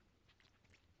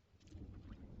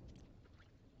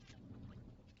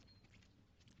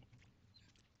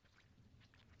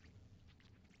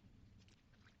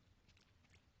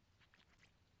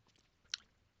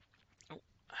 Oh.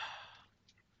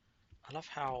 I love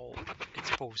how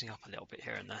it's ballsing up a little bit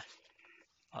here and there,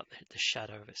 like the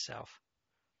shadow of itself.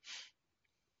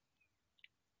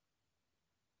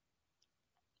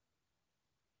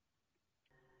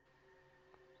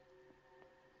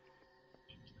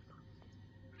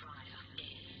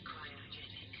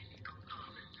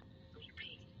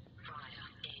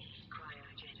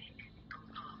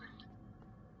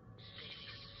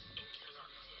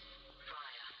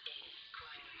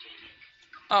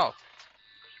 Oh.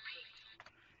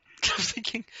 I was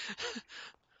thinking,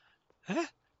 huh?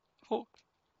 Well,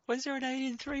 where's there an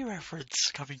Alien 3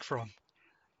 reference coming from?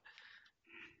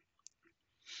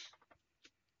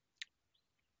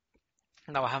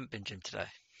 No, I haven't been gym today.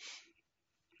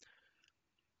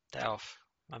 Day off.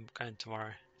 I'm going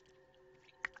tomorrow.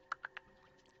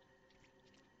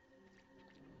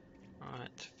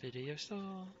 Right, video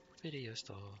store,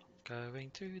 going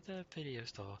to the video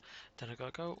store. Then I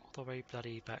gotta go all the way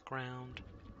bloody background.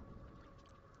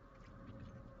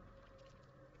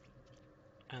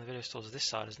 And the video store's this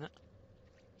side, isn't it?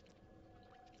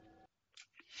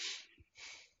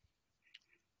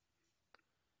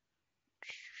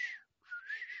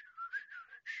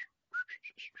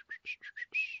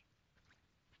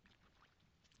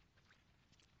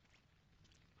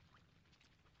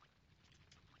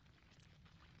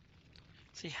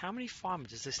 See, how many firemen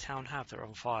does this town have that are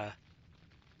on fire?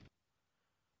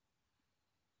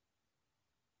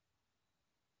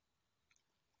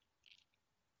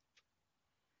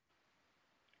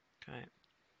 Okay.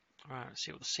 Alright, let's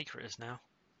see what the secret is now.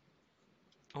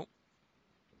 Oh.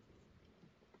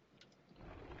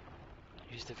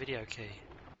 Use the video key.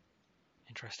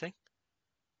 Interesting.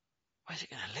 Where's it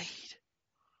going to lead?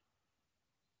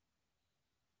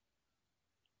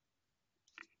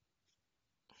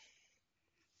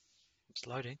 It's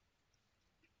loading.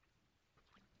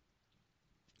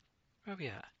 Where are we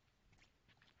at?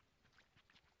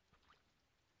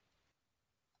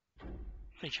 I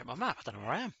need to check my map. I don't know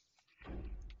where I am.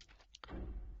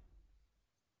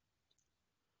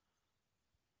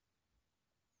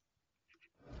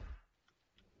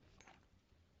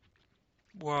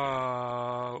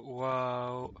 Whoa,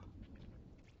 whoa.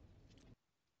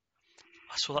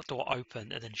 I saw that door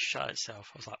open and then shut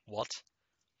itself. I was like, what?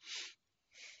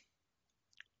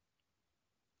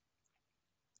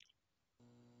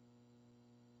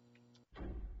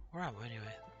 Where am I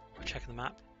anyway? We're checking the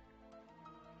map.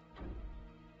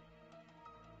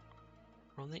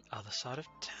 We're on the other side of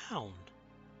town.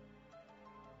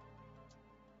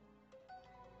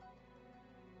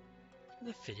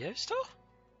 The video store?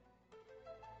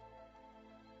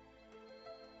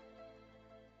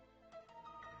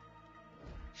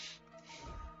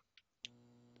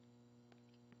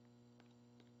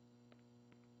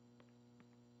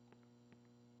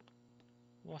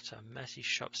 What a messy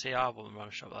shop. See, I wouldn't run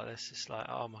a shop like this. It's like,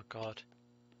 oh my god.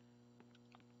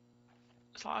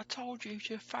 It's like, I told you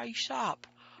to face up.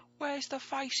 Where's the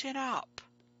facing up?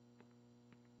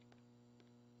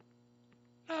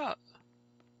 Look.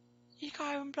 You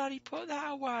can't even bloody put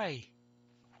that away.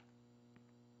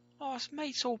 Oh, it's me,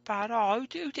 it's all bad. Oh,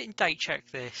 who didn't date check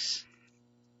this?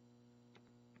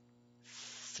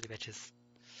 Silly bitches.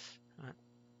 Right.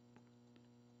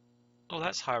 Oh,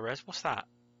 that's high res. What's that?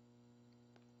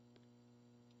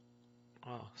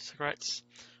 Oh, cigarettes.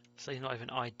 So you're not even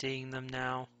IDing them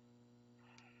now.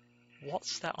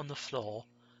 What's that on the floor?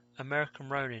 American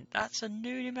Ronin. That's a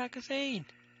nudie magazine.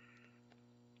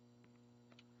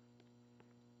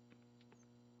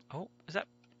 Oh, is that...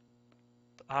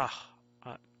 Ah,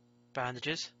 right.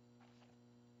 Bandages.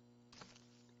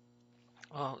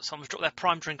 Oh, someone's dropped their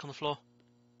prime drink on the floor.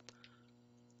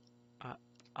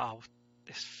 Oh,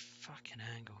 this fucking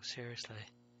angle, seriously.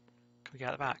 Can we get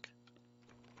out the back?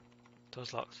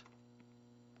 Door's locked.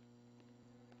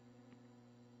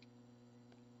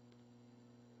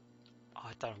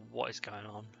 I don't know what is going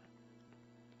on.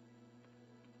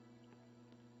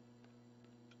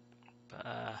 But,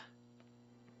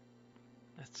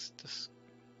 let's just...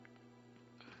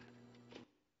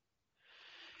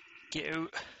 get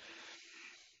out.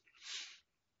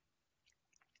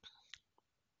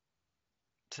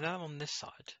 So now I'm on this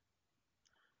side.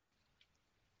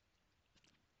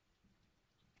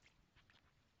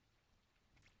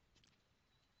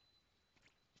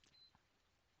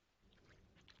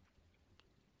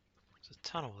 There's a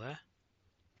tunnel there.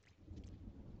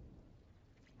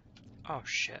 Oh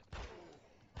shit.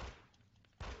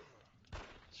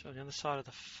 So on the other side of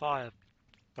the fire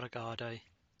brigade.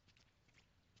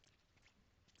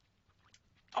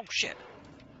 Oh shit!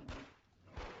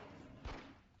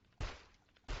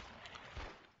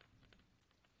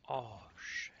 Oh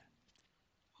shit.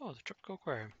 Oh, the tropical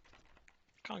aquarium.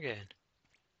 Can't get in.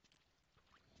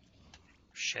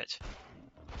 Shit.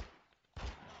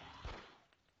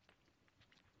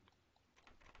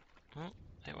 Oh,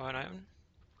 it won't open.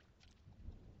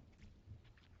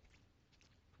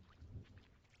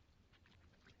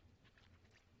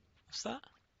 What's that?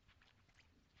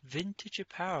 Vintage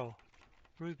apparel.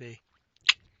 Ruby.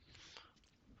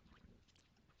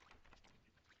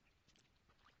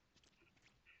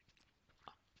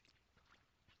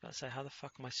 Let's say, how the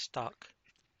fuck am I stuck?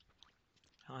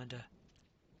 Kinda.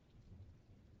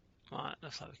 Right,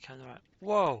 looks like we came the right.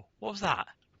 Whoa! What was that?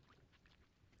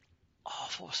 Oh, I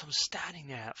thought someone was standing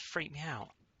there. That freaked me out.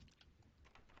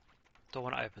 Don't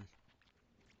want to open.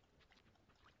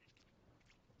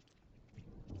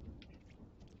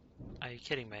 Are you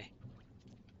kidding me?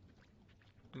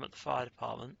 I'm at the fire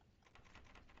department.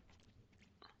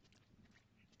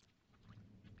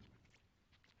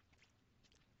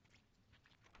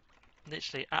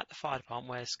 Literally at the fire department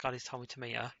where Scully's told me to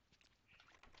meet her.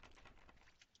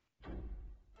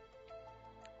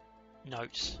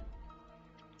 Notes.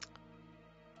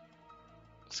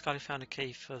 Scully found a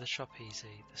key for the Shop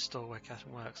Easy, the store where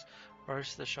Catherine works.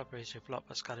 Roads to the Shop Easy are blocked,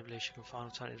 but Scully believes she can find an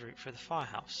alternative route through the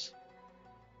firehouse.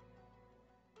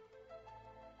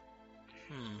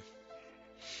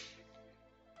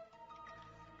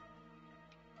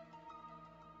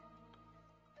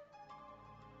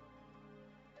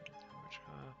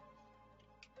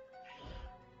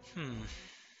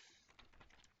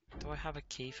 Do I have a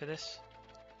key for this?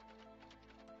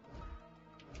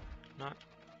 No.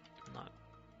 No.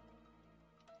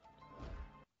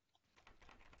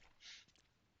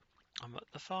 I'm at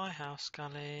the firehouse,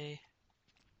 Scully.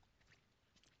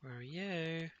 Where are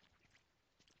you?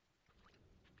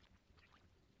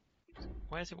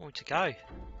 Where does it want me to go?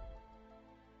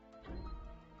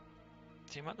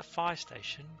 See, I'm at the fire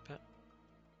station, but...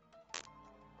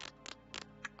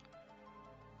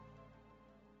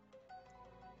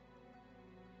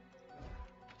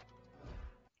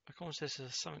 I call this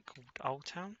as something called Old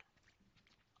Town?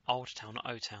 Old Town,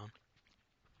 not O Town.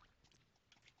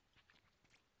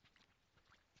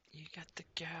 You got the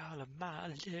girl of my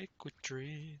liquid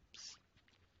dreams.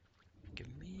 Give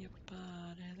me a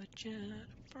body that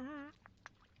Jennifer.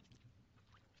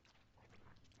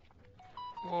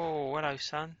 Whoa, hello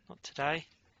son, not today.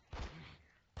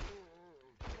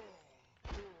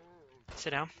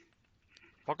 Sit down.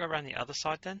 I'll go around the other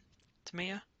side then, to meet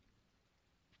her.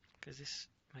 Because this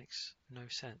makes no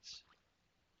sense.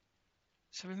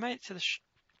 So we made it to the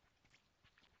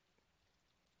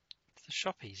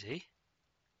shop easy.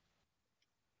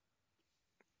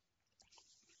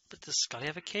 But does Scully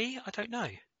have a key? I don't know.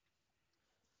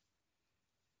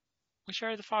 Which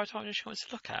area of the fire department does she want us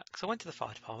to look at? Because I went to the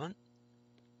fire department.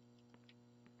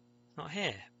 Not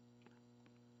here.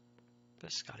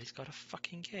 But Scully's got a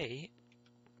fucking key.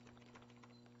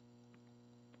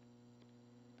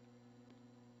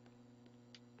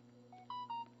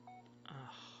 Ugh.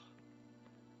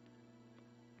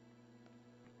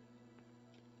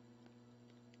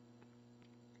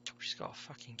 She's got a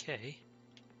fucking key.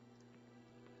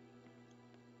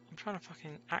 I'm trying to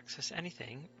fucking access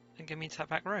anything and get me into that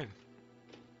back room.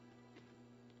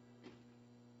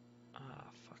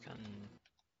 Fucking...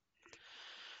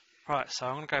 Right, so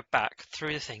I'm going to go back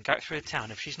through the thing, go through the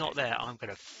town. If she's not there, I'm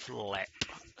going to flip.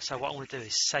 So what I'm going to do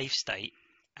is save state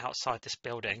outside this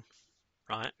building,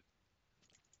 right?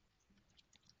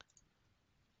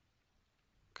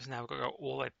 Because now we've got to go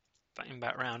all the way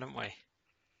back round, haven't we?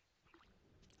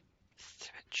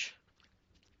 Bitch.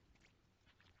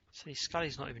 See,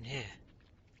 Scully's not even here.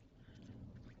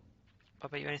 I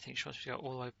bet you anything she wants to go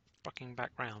all the way fucking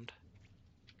back round.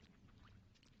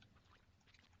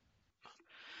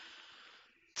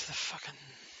 To the fucking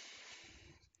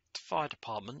fire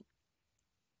department.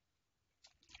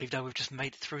 Even though we've just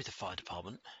made it through the fire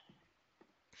department.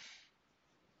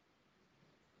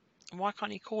 And why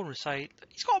can't he call her and say,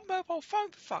 he's got a mobile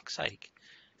phone for fuck's sake.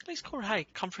 At least call her, hey,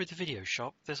 come through the video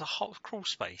shop. There's a hot crawl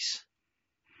space.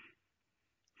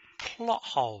 Plot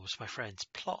holes, my friends,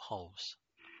 plot holes.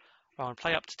 Well, I'll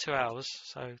play up to 2 hours,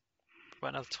 so we've got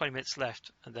another 20 minutes left,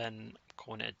 and then I'm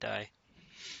calling it a day.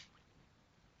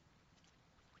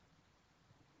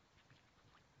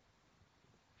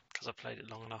 Because I played it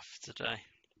long enough today.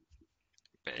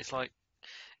 But it's like,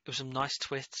 it was some nice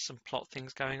twists and plot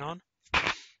things going on.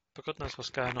 But God knows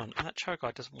what's going on. And that Cho guy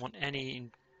doesn't want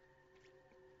any...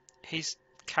 His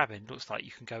cabin looks like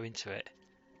you can go into it.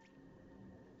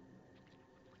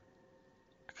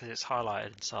 Because it's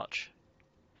highlighted and such.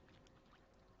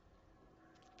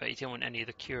 But he didn't want any of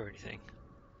the cure or anything.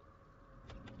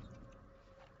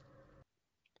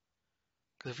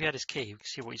 Because if we had his key, we can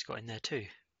see what he's got in there too.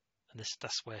 And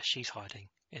that's where she's hiding,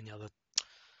 in the other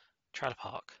trailer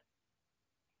park.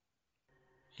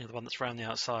 You know, the one that's round the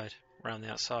outside. Round the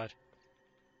outside.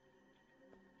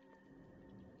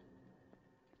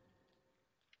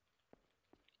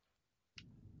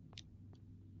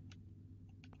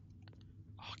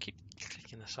 Oh, I keep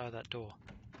clicking the side of that door.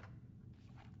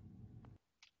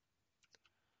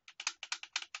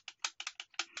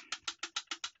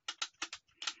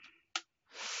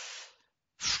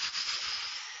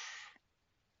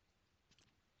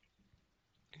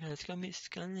 Let's go meet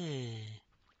Scully.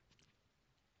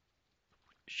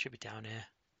 Should be down here.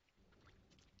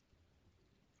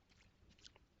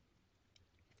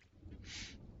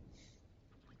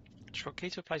 She's got key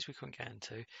to a place we couldn't get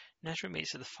into. Now she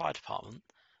meets at the fire department.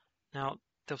 Now,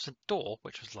 there was a door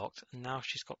which was locked, and now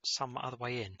she's got some other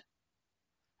way in.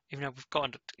 Even though we've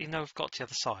got to the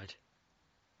other side.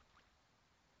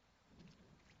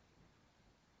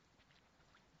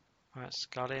 Alright,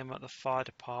 Scully, I'm at the fire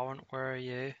department. Where are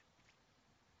you?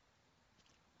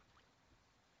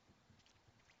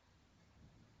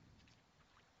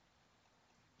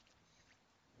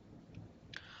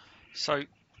 So...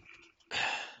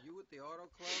 You with the auto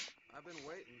club? I've been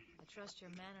waiting. I trust you're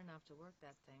man enough to work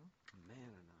that thing. Man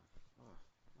enough. Oh,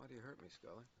 why do you hurt me,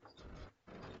 Scully?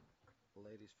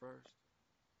 Ladies first.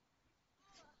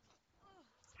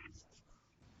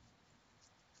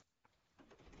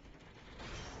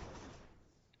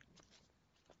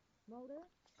 Mulder?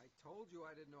 I told you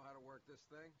I didn't know how to work this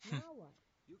thing. Now what?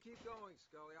 You keep going,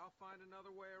 Scully. I'll find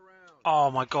another way around.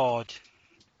 Oh my god.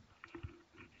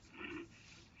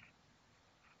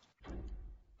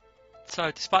 So,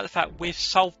 despite the fact we've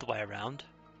solved the way around...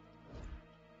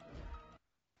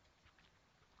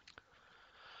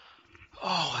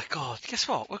 Oh my god, guess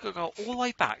what? We're going to go all the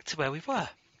way back to where we were.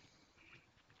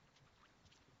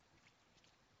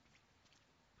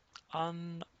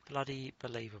 Unbloody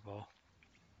believable.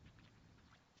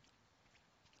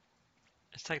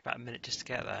 It's taken about a minute just to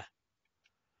get there.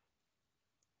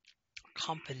 I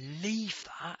can't believe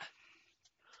that.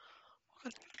 What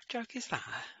kind of joke is that?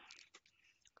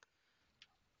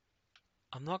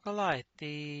 I'm not gonna lie,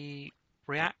 the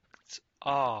React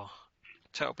R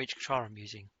Turtle Beach controller I'm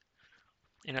using,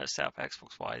 you know, it's set up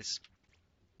Xbox wise.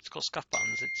 It's got scuff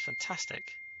buttons, it's fantastic.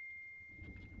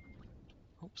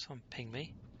 Oh, someone ping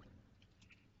me.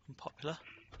 I'm popular.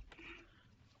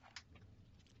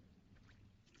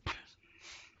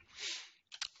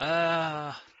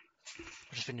 I've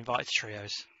just been invited to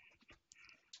trios.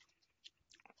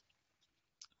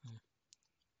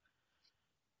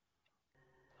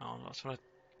 Oh, I just want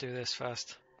to do this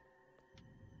first.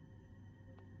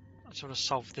 I just want to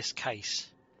solve this case,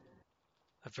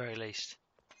 at very least.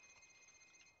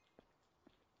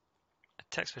 A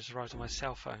text message arrived on my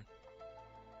cell phone.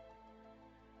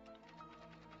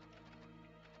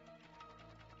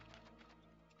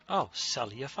 Oh,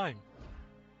 sell your phone.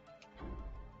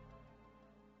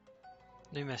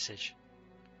 New message.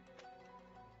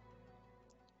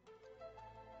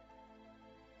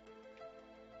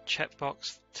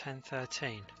 Checkbox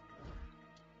 1013.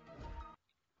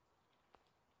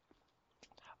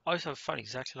 I used to have a phone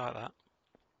exactly like that.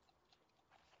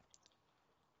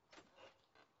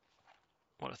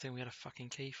 What a thing we had a fucking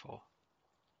key for.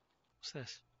 What's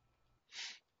this?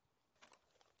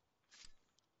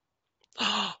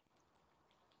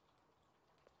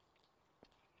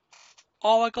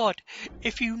 Oh my god!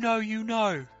 If you know, you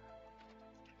know!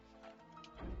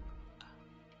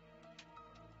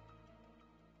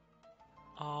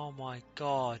 Oh my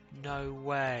god, no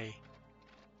way.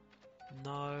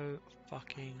 No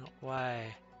fucking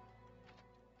way.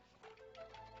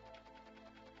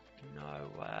 No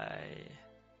way.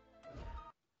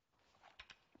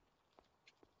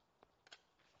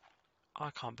 I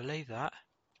can't believe that.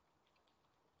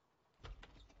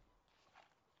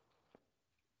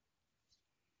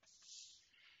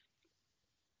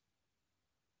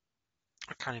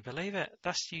 I can't even believe it.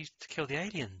 That's used to kill the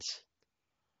aliens.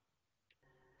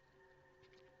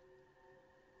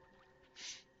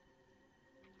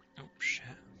 Oh shit.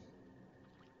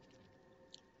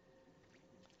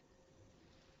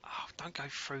 Oh, don't go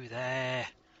through there.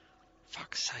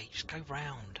 Fuck's sake, just go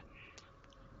round.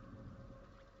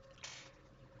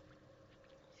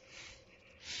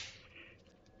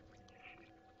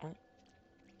 Oh.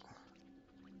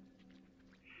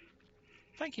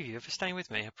 Thank you for staying with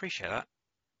me. I appreciate that.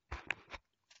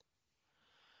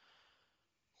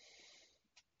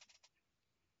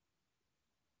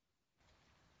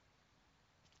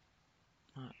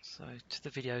 Right, so to the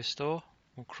video store.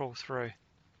 We'll crawl through.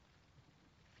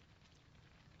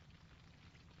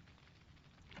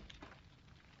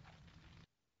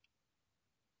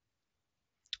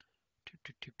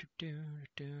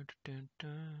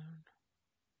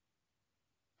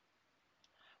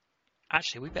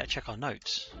 Actually, we better check our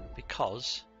notes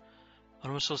because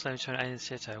on one source level to an alien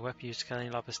theatre, a weapon used to kill any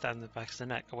live stabbed in the back of the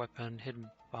neck, a weapon hidden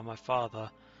by my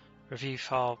father. Review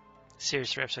file,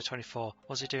 series 3, episode 24.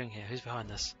 What's he doing here? Who's behind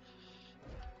this?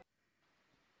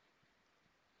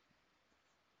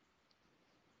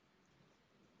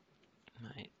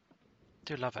 Mate,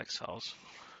 do love X-Files.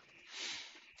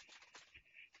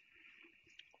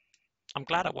 I'm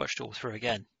glad I watched it all through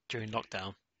again during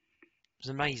lockdown. It was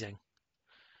amazing.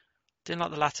 Didn't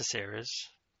like the latter series,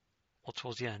 or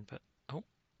towards the end, but oh.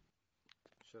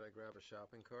 Should I grab a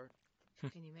shopping cart?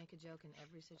 Can you make a joke in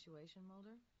every situation,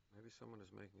 Mulder? Maybe someone is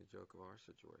making a joke of our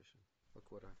situation. Look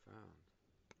what I found.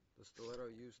 The stiletto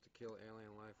used to kill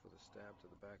alien life with a stab to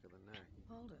the back of the neck.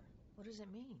 Mulder, what does it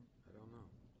mean? I don't know.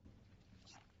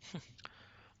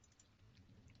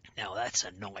 Now that's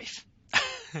a knife.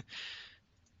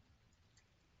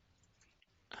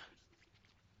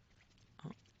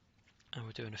 Oh, and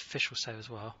we're doing an official save as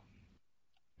well.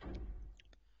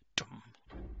 Dum,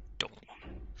 dum.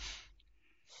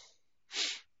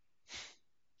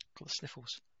 Got the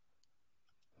sniffles.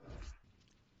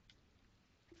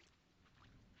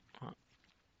 Right.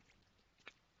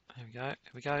 Here we go. Here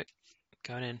we go.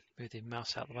 Going in. Move the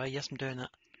mouse out of the way. Yes, I'm doing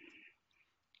that.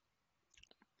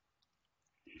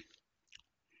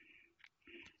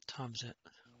 Time's it.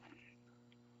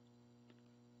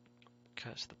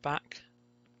 Okay, it's the back.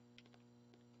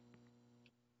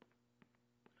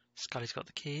 Scully's got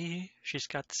the key. She's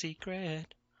got the secret.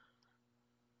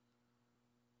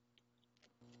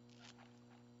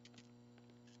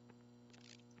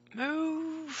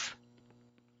 Move!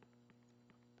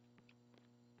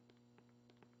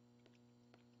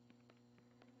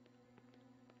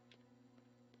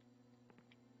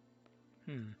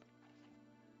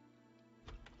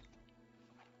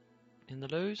 In the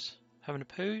loos? Having a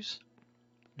poos?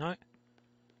 No.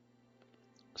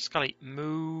 Scully,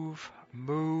 move.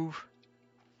 Move.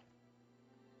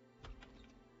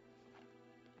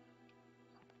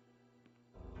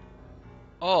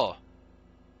 Oh!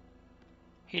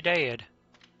 He dead.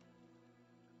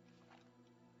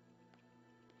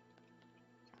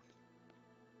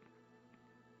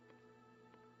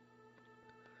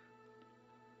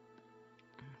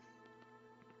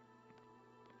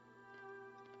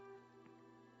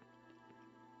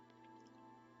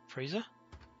 Freezer?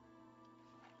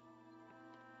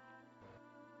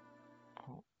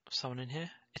 Oh, someone in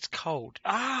here? It's cold.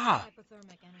 Ah!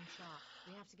 Hypothermic and in shock.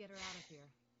 We have to get her out of here.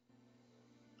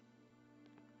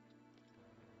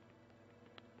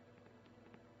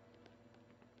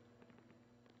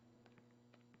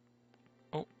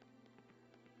 Oh.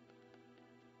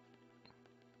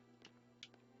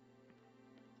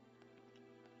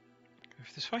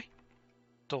 Move this way.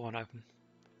 Door won't open.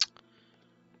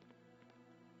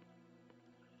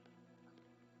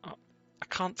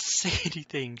 can't see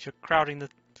anything. You're crowding the...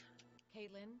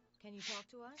 Caitlin, can you talk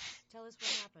to us? Tell us what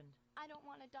happened. I don't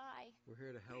want to die. We're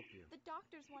here to help you. The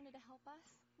doctors wanted to help us.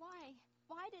 Why?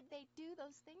 Why did they do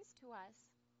those things to us?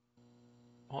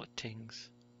 What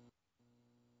things?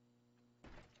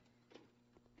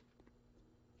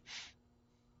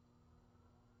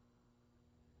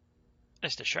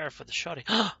 It's the sheriff with the shotty.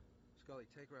 Scully,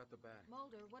 take her out the back.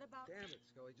 Mulder, what about... Damn it,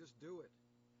 Scully, just do it.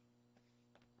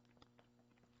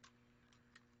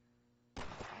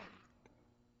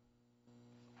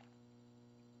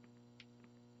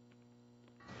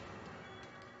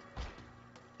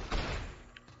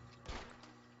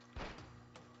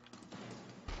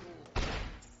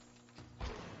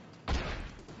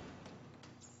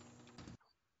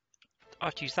 I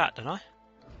have to use that, don't I?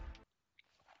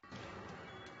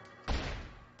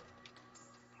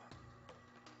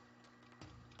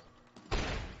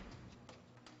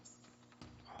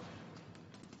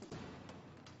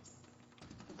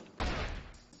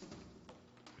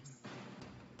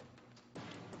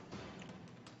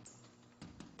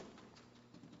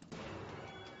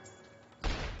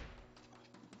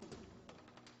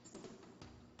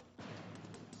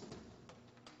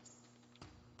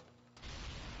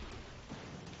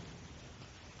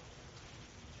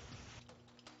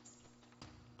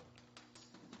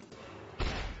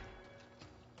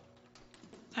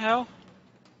 Hell?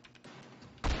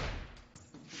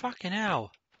 Fucking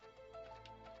hell.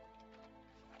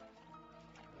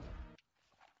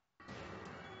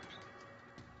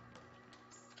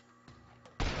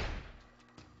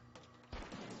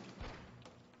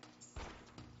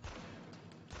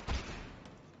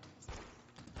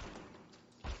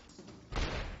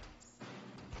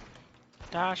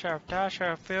 Die,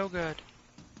 Sheriff, feel good.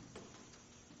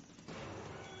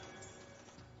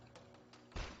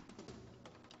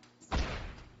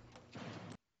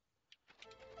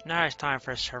 Now it's time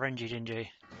for a syringy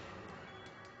dingy.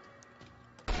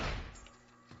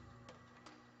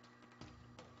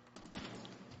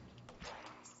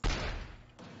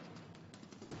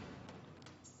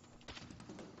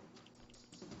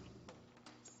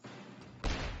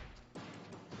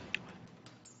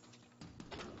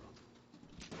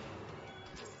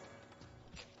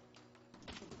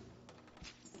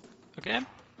 Look at him.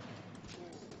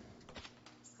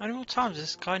 How many more times does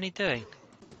this guy need doing?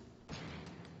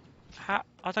 How?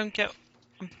 I don't get...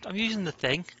 I'm using the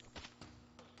thing.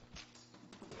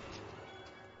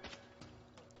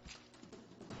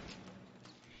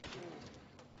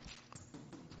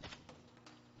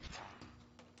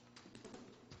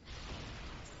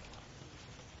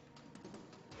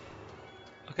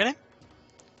 Look at him.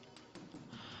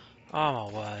 Oh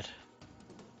my word.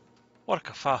 What a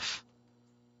kerfuff.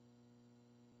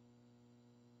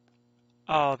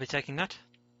 Oh, I'll be taking that.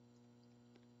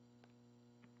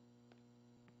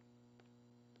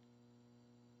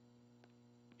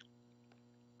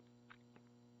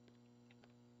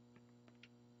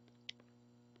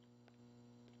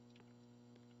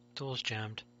 Door's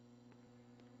jammed.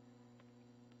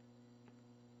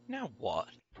 Now what?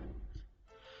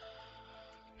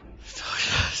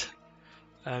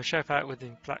 Sheriff out with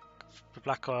the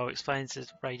black oil explains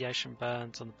that radiation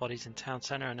burns on the bodies in town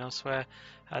centre and elsewhere.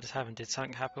 How does happen? Did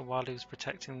something happen while he was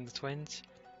protecting the twins?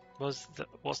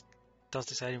 What does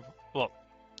this alien? What?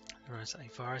 There was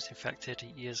a virus infected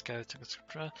years ago. Took a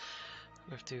scripture.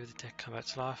 We have to do with the dead come back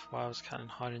to life. Why was Cannon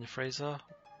hiding in the freezer?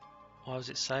 Why was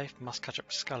it safe? Must catch up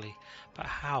with Scully. But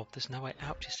how? There's no way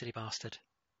out, you silly bastard.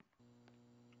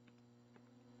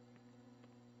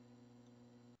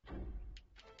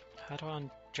 How do I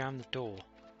unjam the door?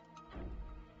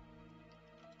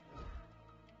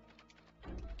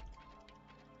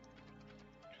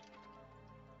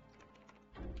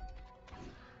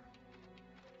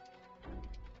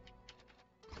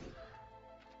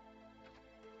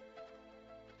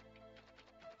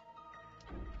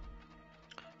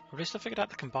 At least I figured out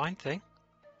the combined thing.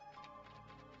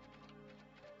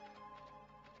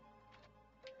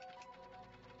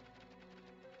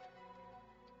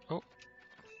 Oh.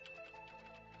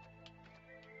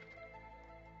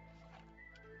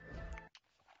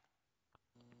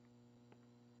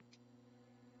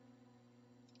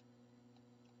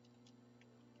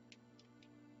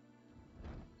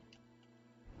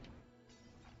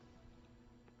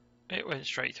 It went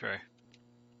straight through.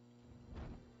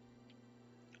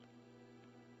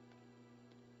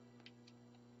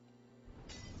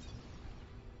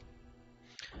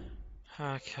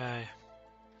 Okay.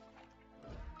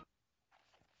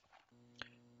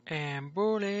 And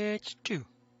bullets too.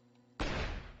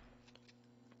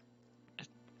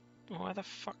 Why the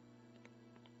fuck?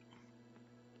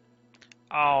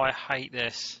 Oh, I hate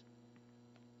this.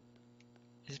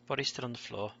 His body's still on the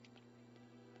floor.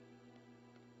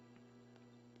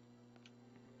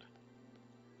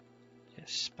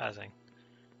 It's spazzing.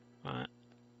 Right.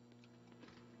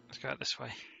 Let's go out this way.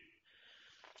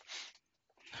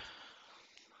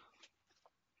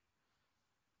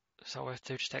 So all we have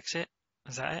to do, just exit?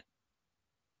 Is that it?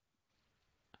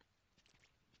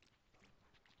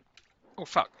 Oh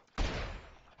fuck.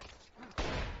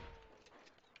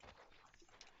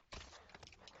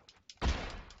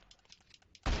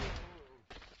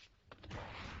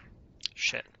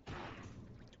 Shit.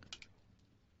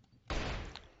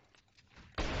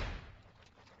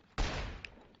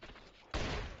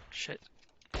 Shit.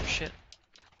 Shit.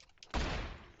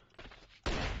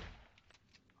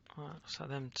 Alright, so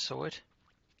them sorted.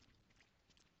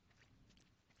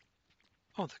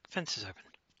 Oh, the fence is open.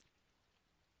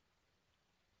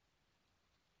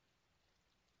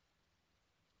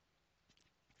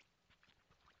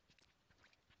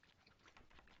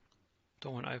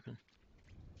 Door won't open.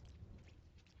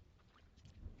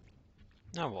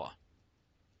 Now what?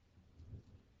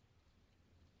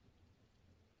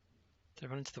 Did I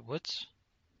run into the woods?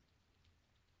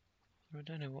 I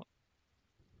don't know what.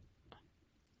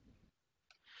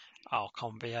 Oh,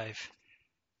 can't behave.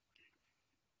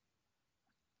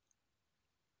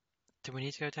 Do we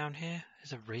need to go down here? Is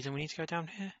there a reason we need to go down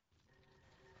here?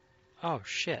 Oh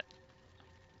shit.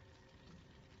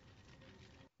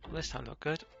 Well, this time look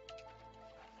good.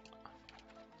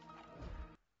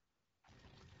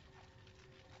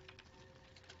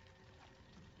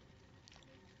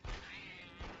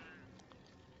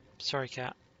 Sorry,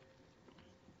 cat.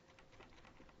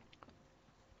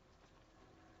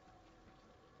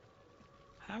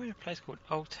 How are we in a place called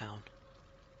Old Town?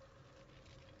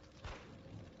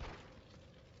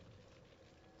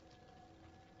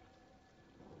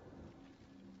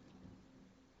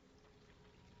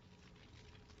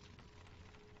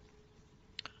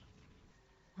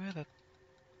 Where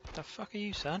the fuck are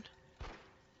you, son?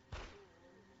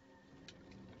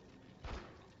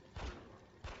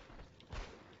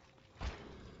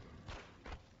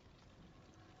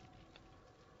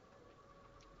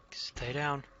 Stay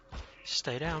down.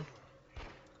 Stay down.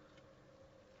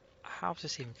 How does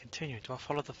this even continue? Do I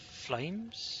follow the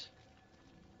flames?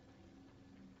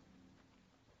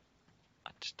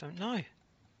 I just don't know.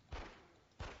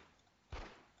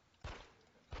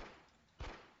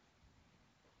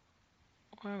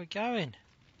 Where are we going?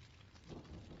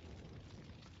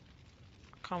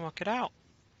 I can't work it out.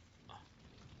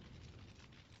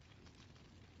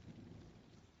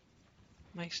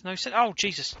 Makes no sense. Oh,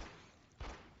 Jesus.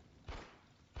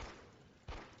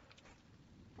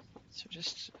 So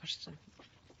just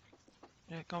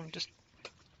yeah, go on, just,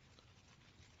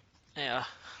 yeah.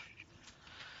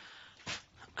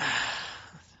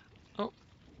 Oh.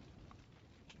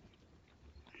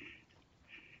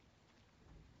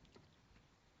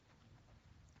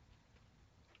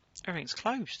 Everything's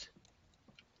closed.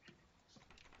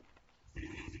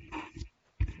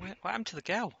 What happened to the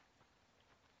girl?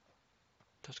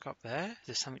 Does it go up there? Is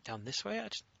there something down this way? I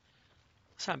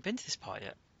haven't been to this part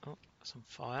yet. Oh, there's some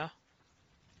fire.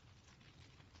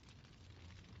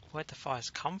 Where'd the fires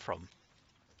come from?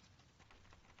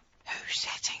 Who's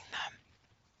setting them?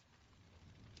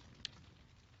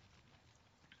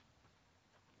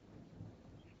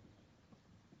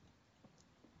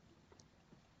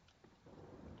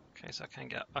 Okay, so I can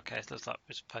get. Okay, it looks like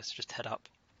we're supposed to just head up.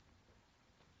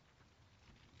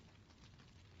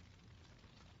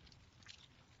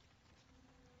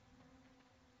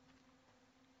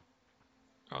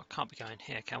 Oh, can't be going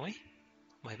here, can we?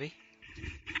 Maybe.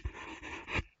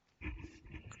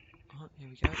 Oh, here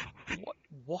we go.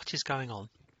 What is going on?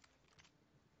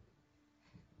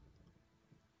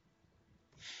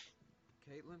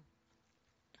 Caitlin?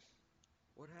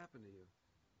 What happened to you?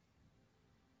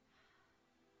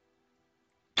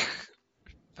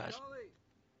 Bad. Scully!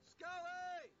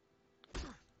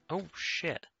 Scully! Oh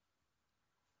shit.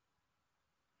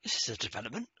 This is a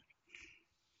development.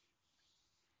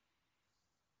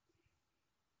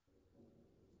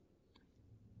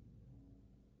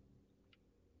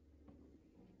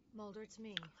 Mulder, it's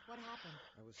me. What happened?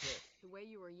 I was hit. The way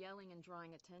you were yelling and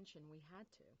drawing attention, we had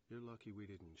to. You're lucky we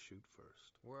didn't shoot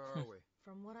first. Where are we?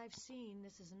 From what I've seen,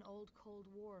 this is an old Cold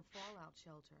War fallout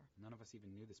shelter. None of us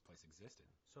even knew this place existed.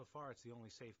 So far, it's the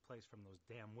only safe place from those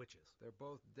damn witches. They're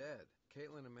both dead.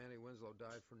 Caitlin and Manny Winslow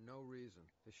died for no reason.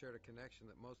 They shared a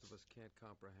connection that most of us can't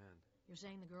comprehend. You're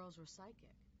saying the girls were psychic?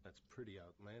 That's pretty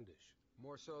outlandish.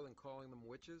 More so than calling them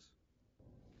witches?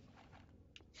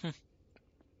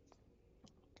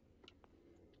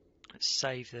 Let's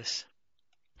save this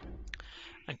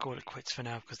and call it quits for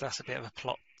now, because that's a bit of a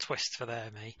plot twist for there,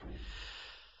 me.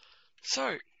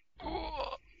 So,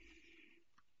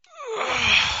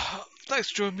 thanks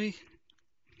for joining me.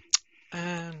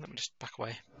 And let me just back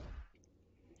away.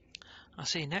 I'll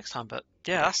see you next time. But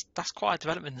yeah, that's quite a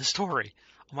development in the story.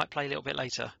 I might play a little bit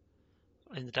later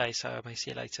in the day, so I may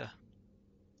see you later.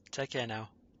 Take care now.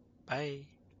 Bye.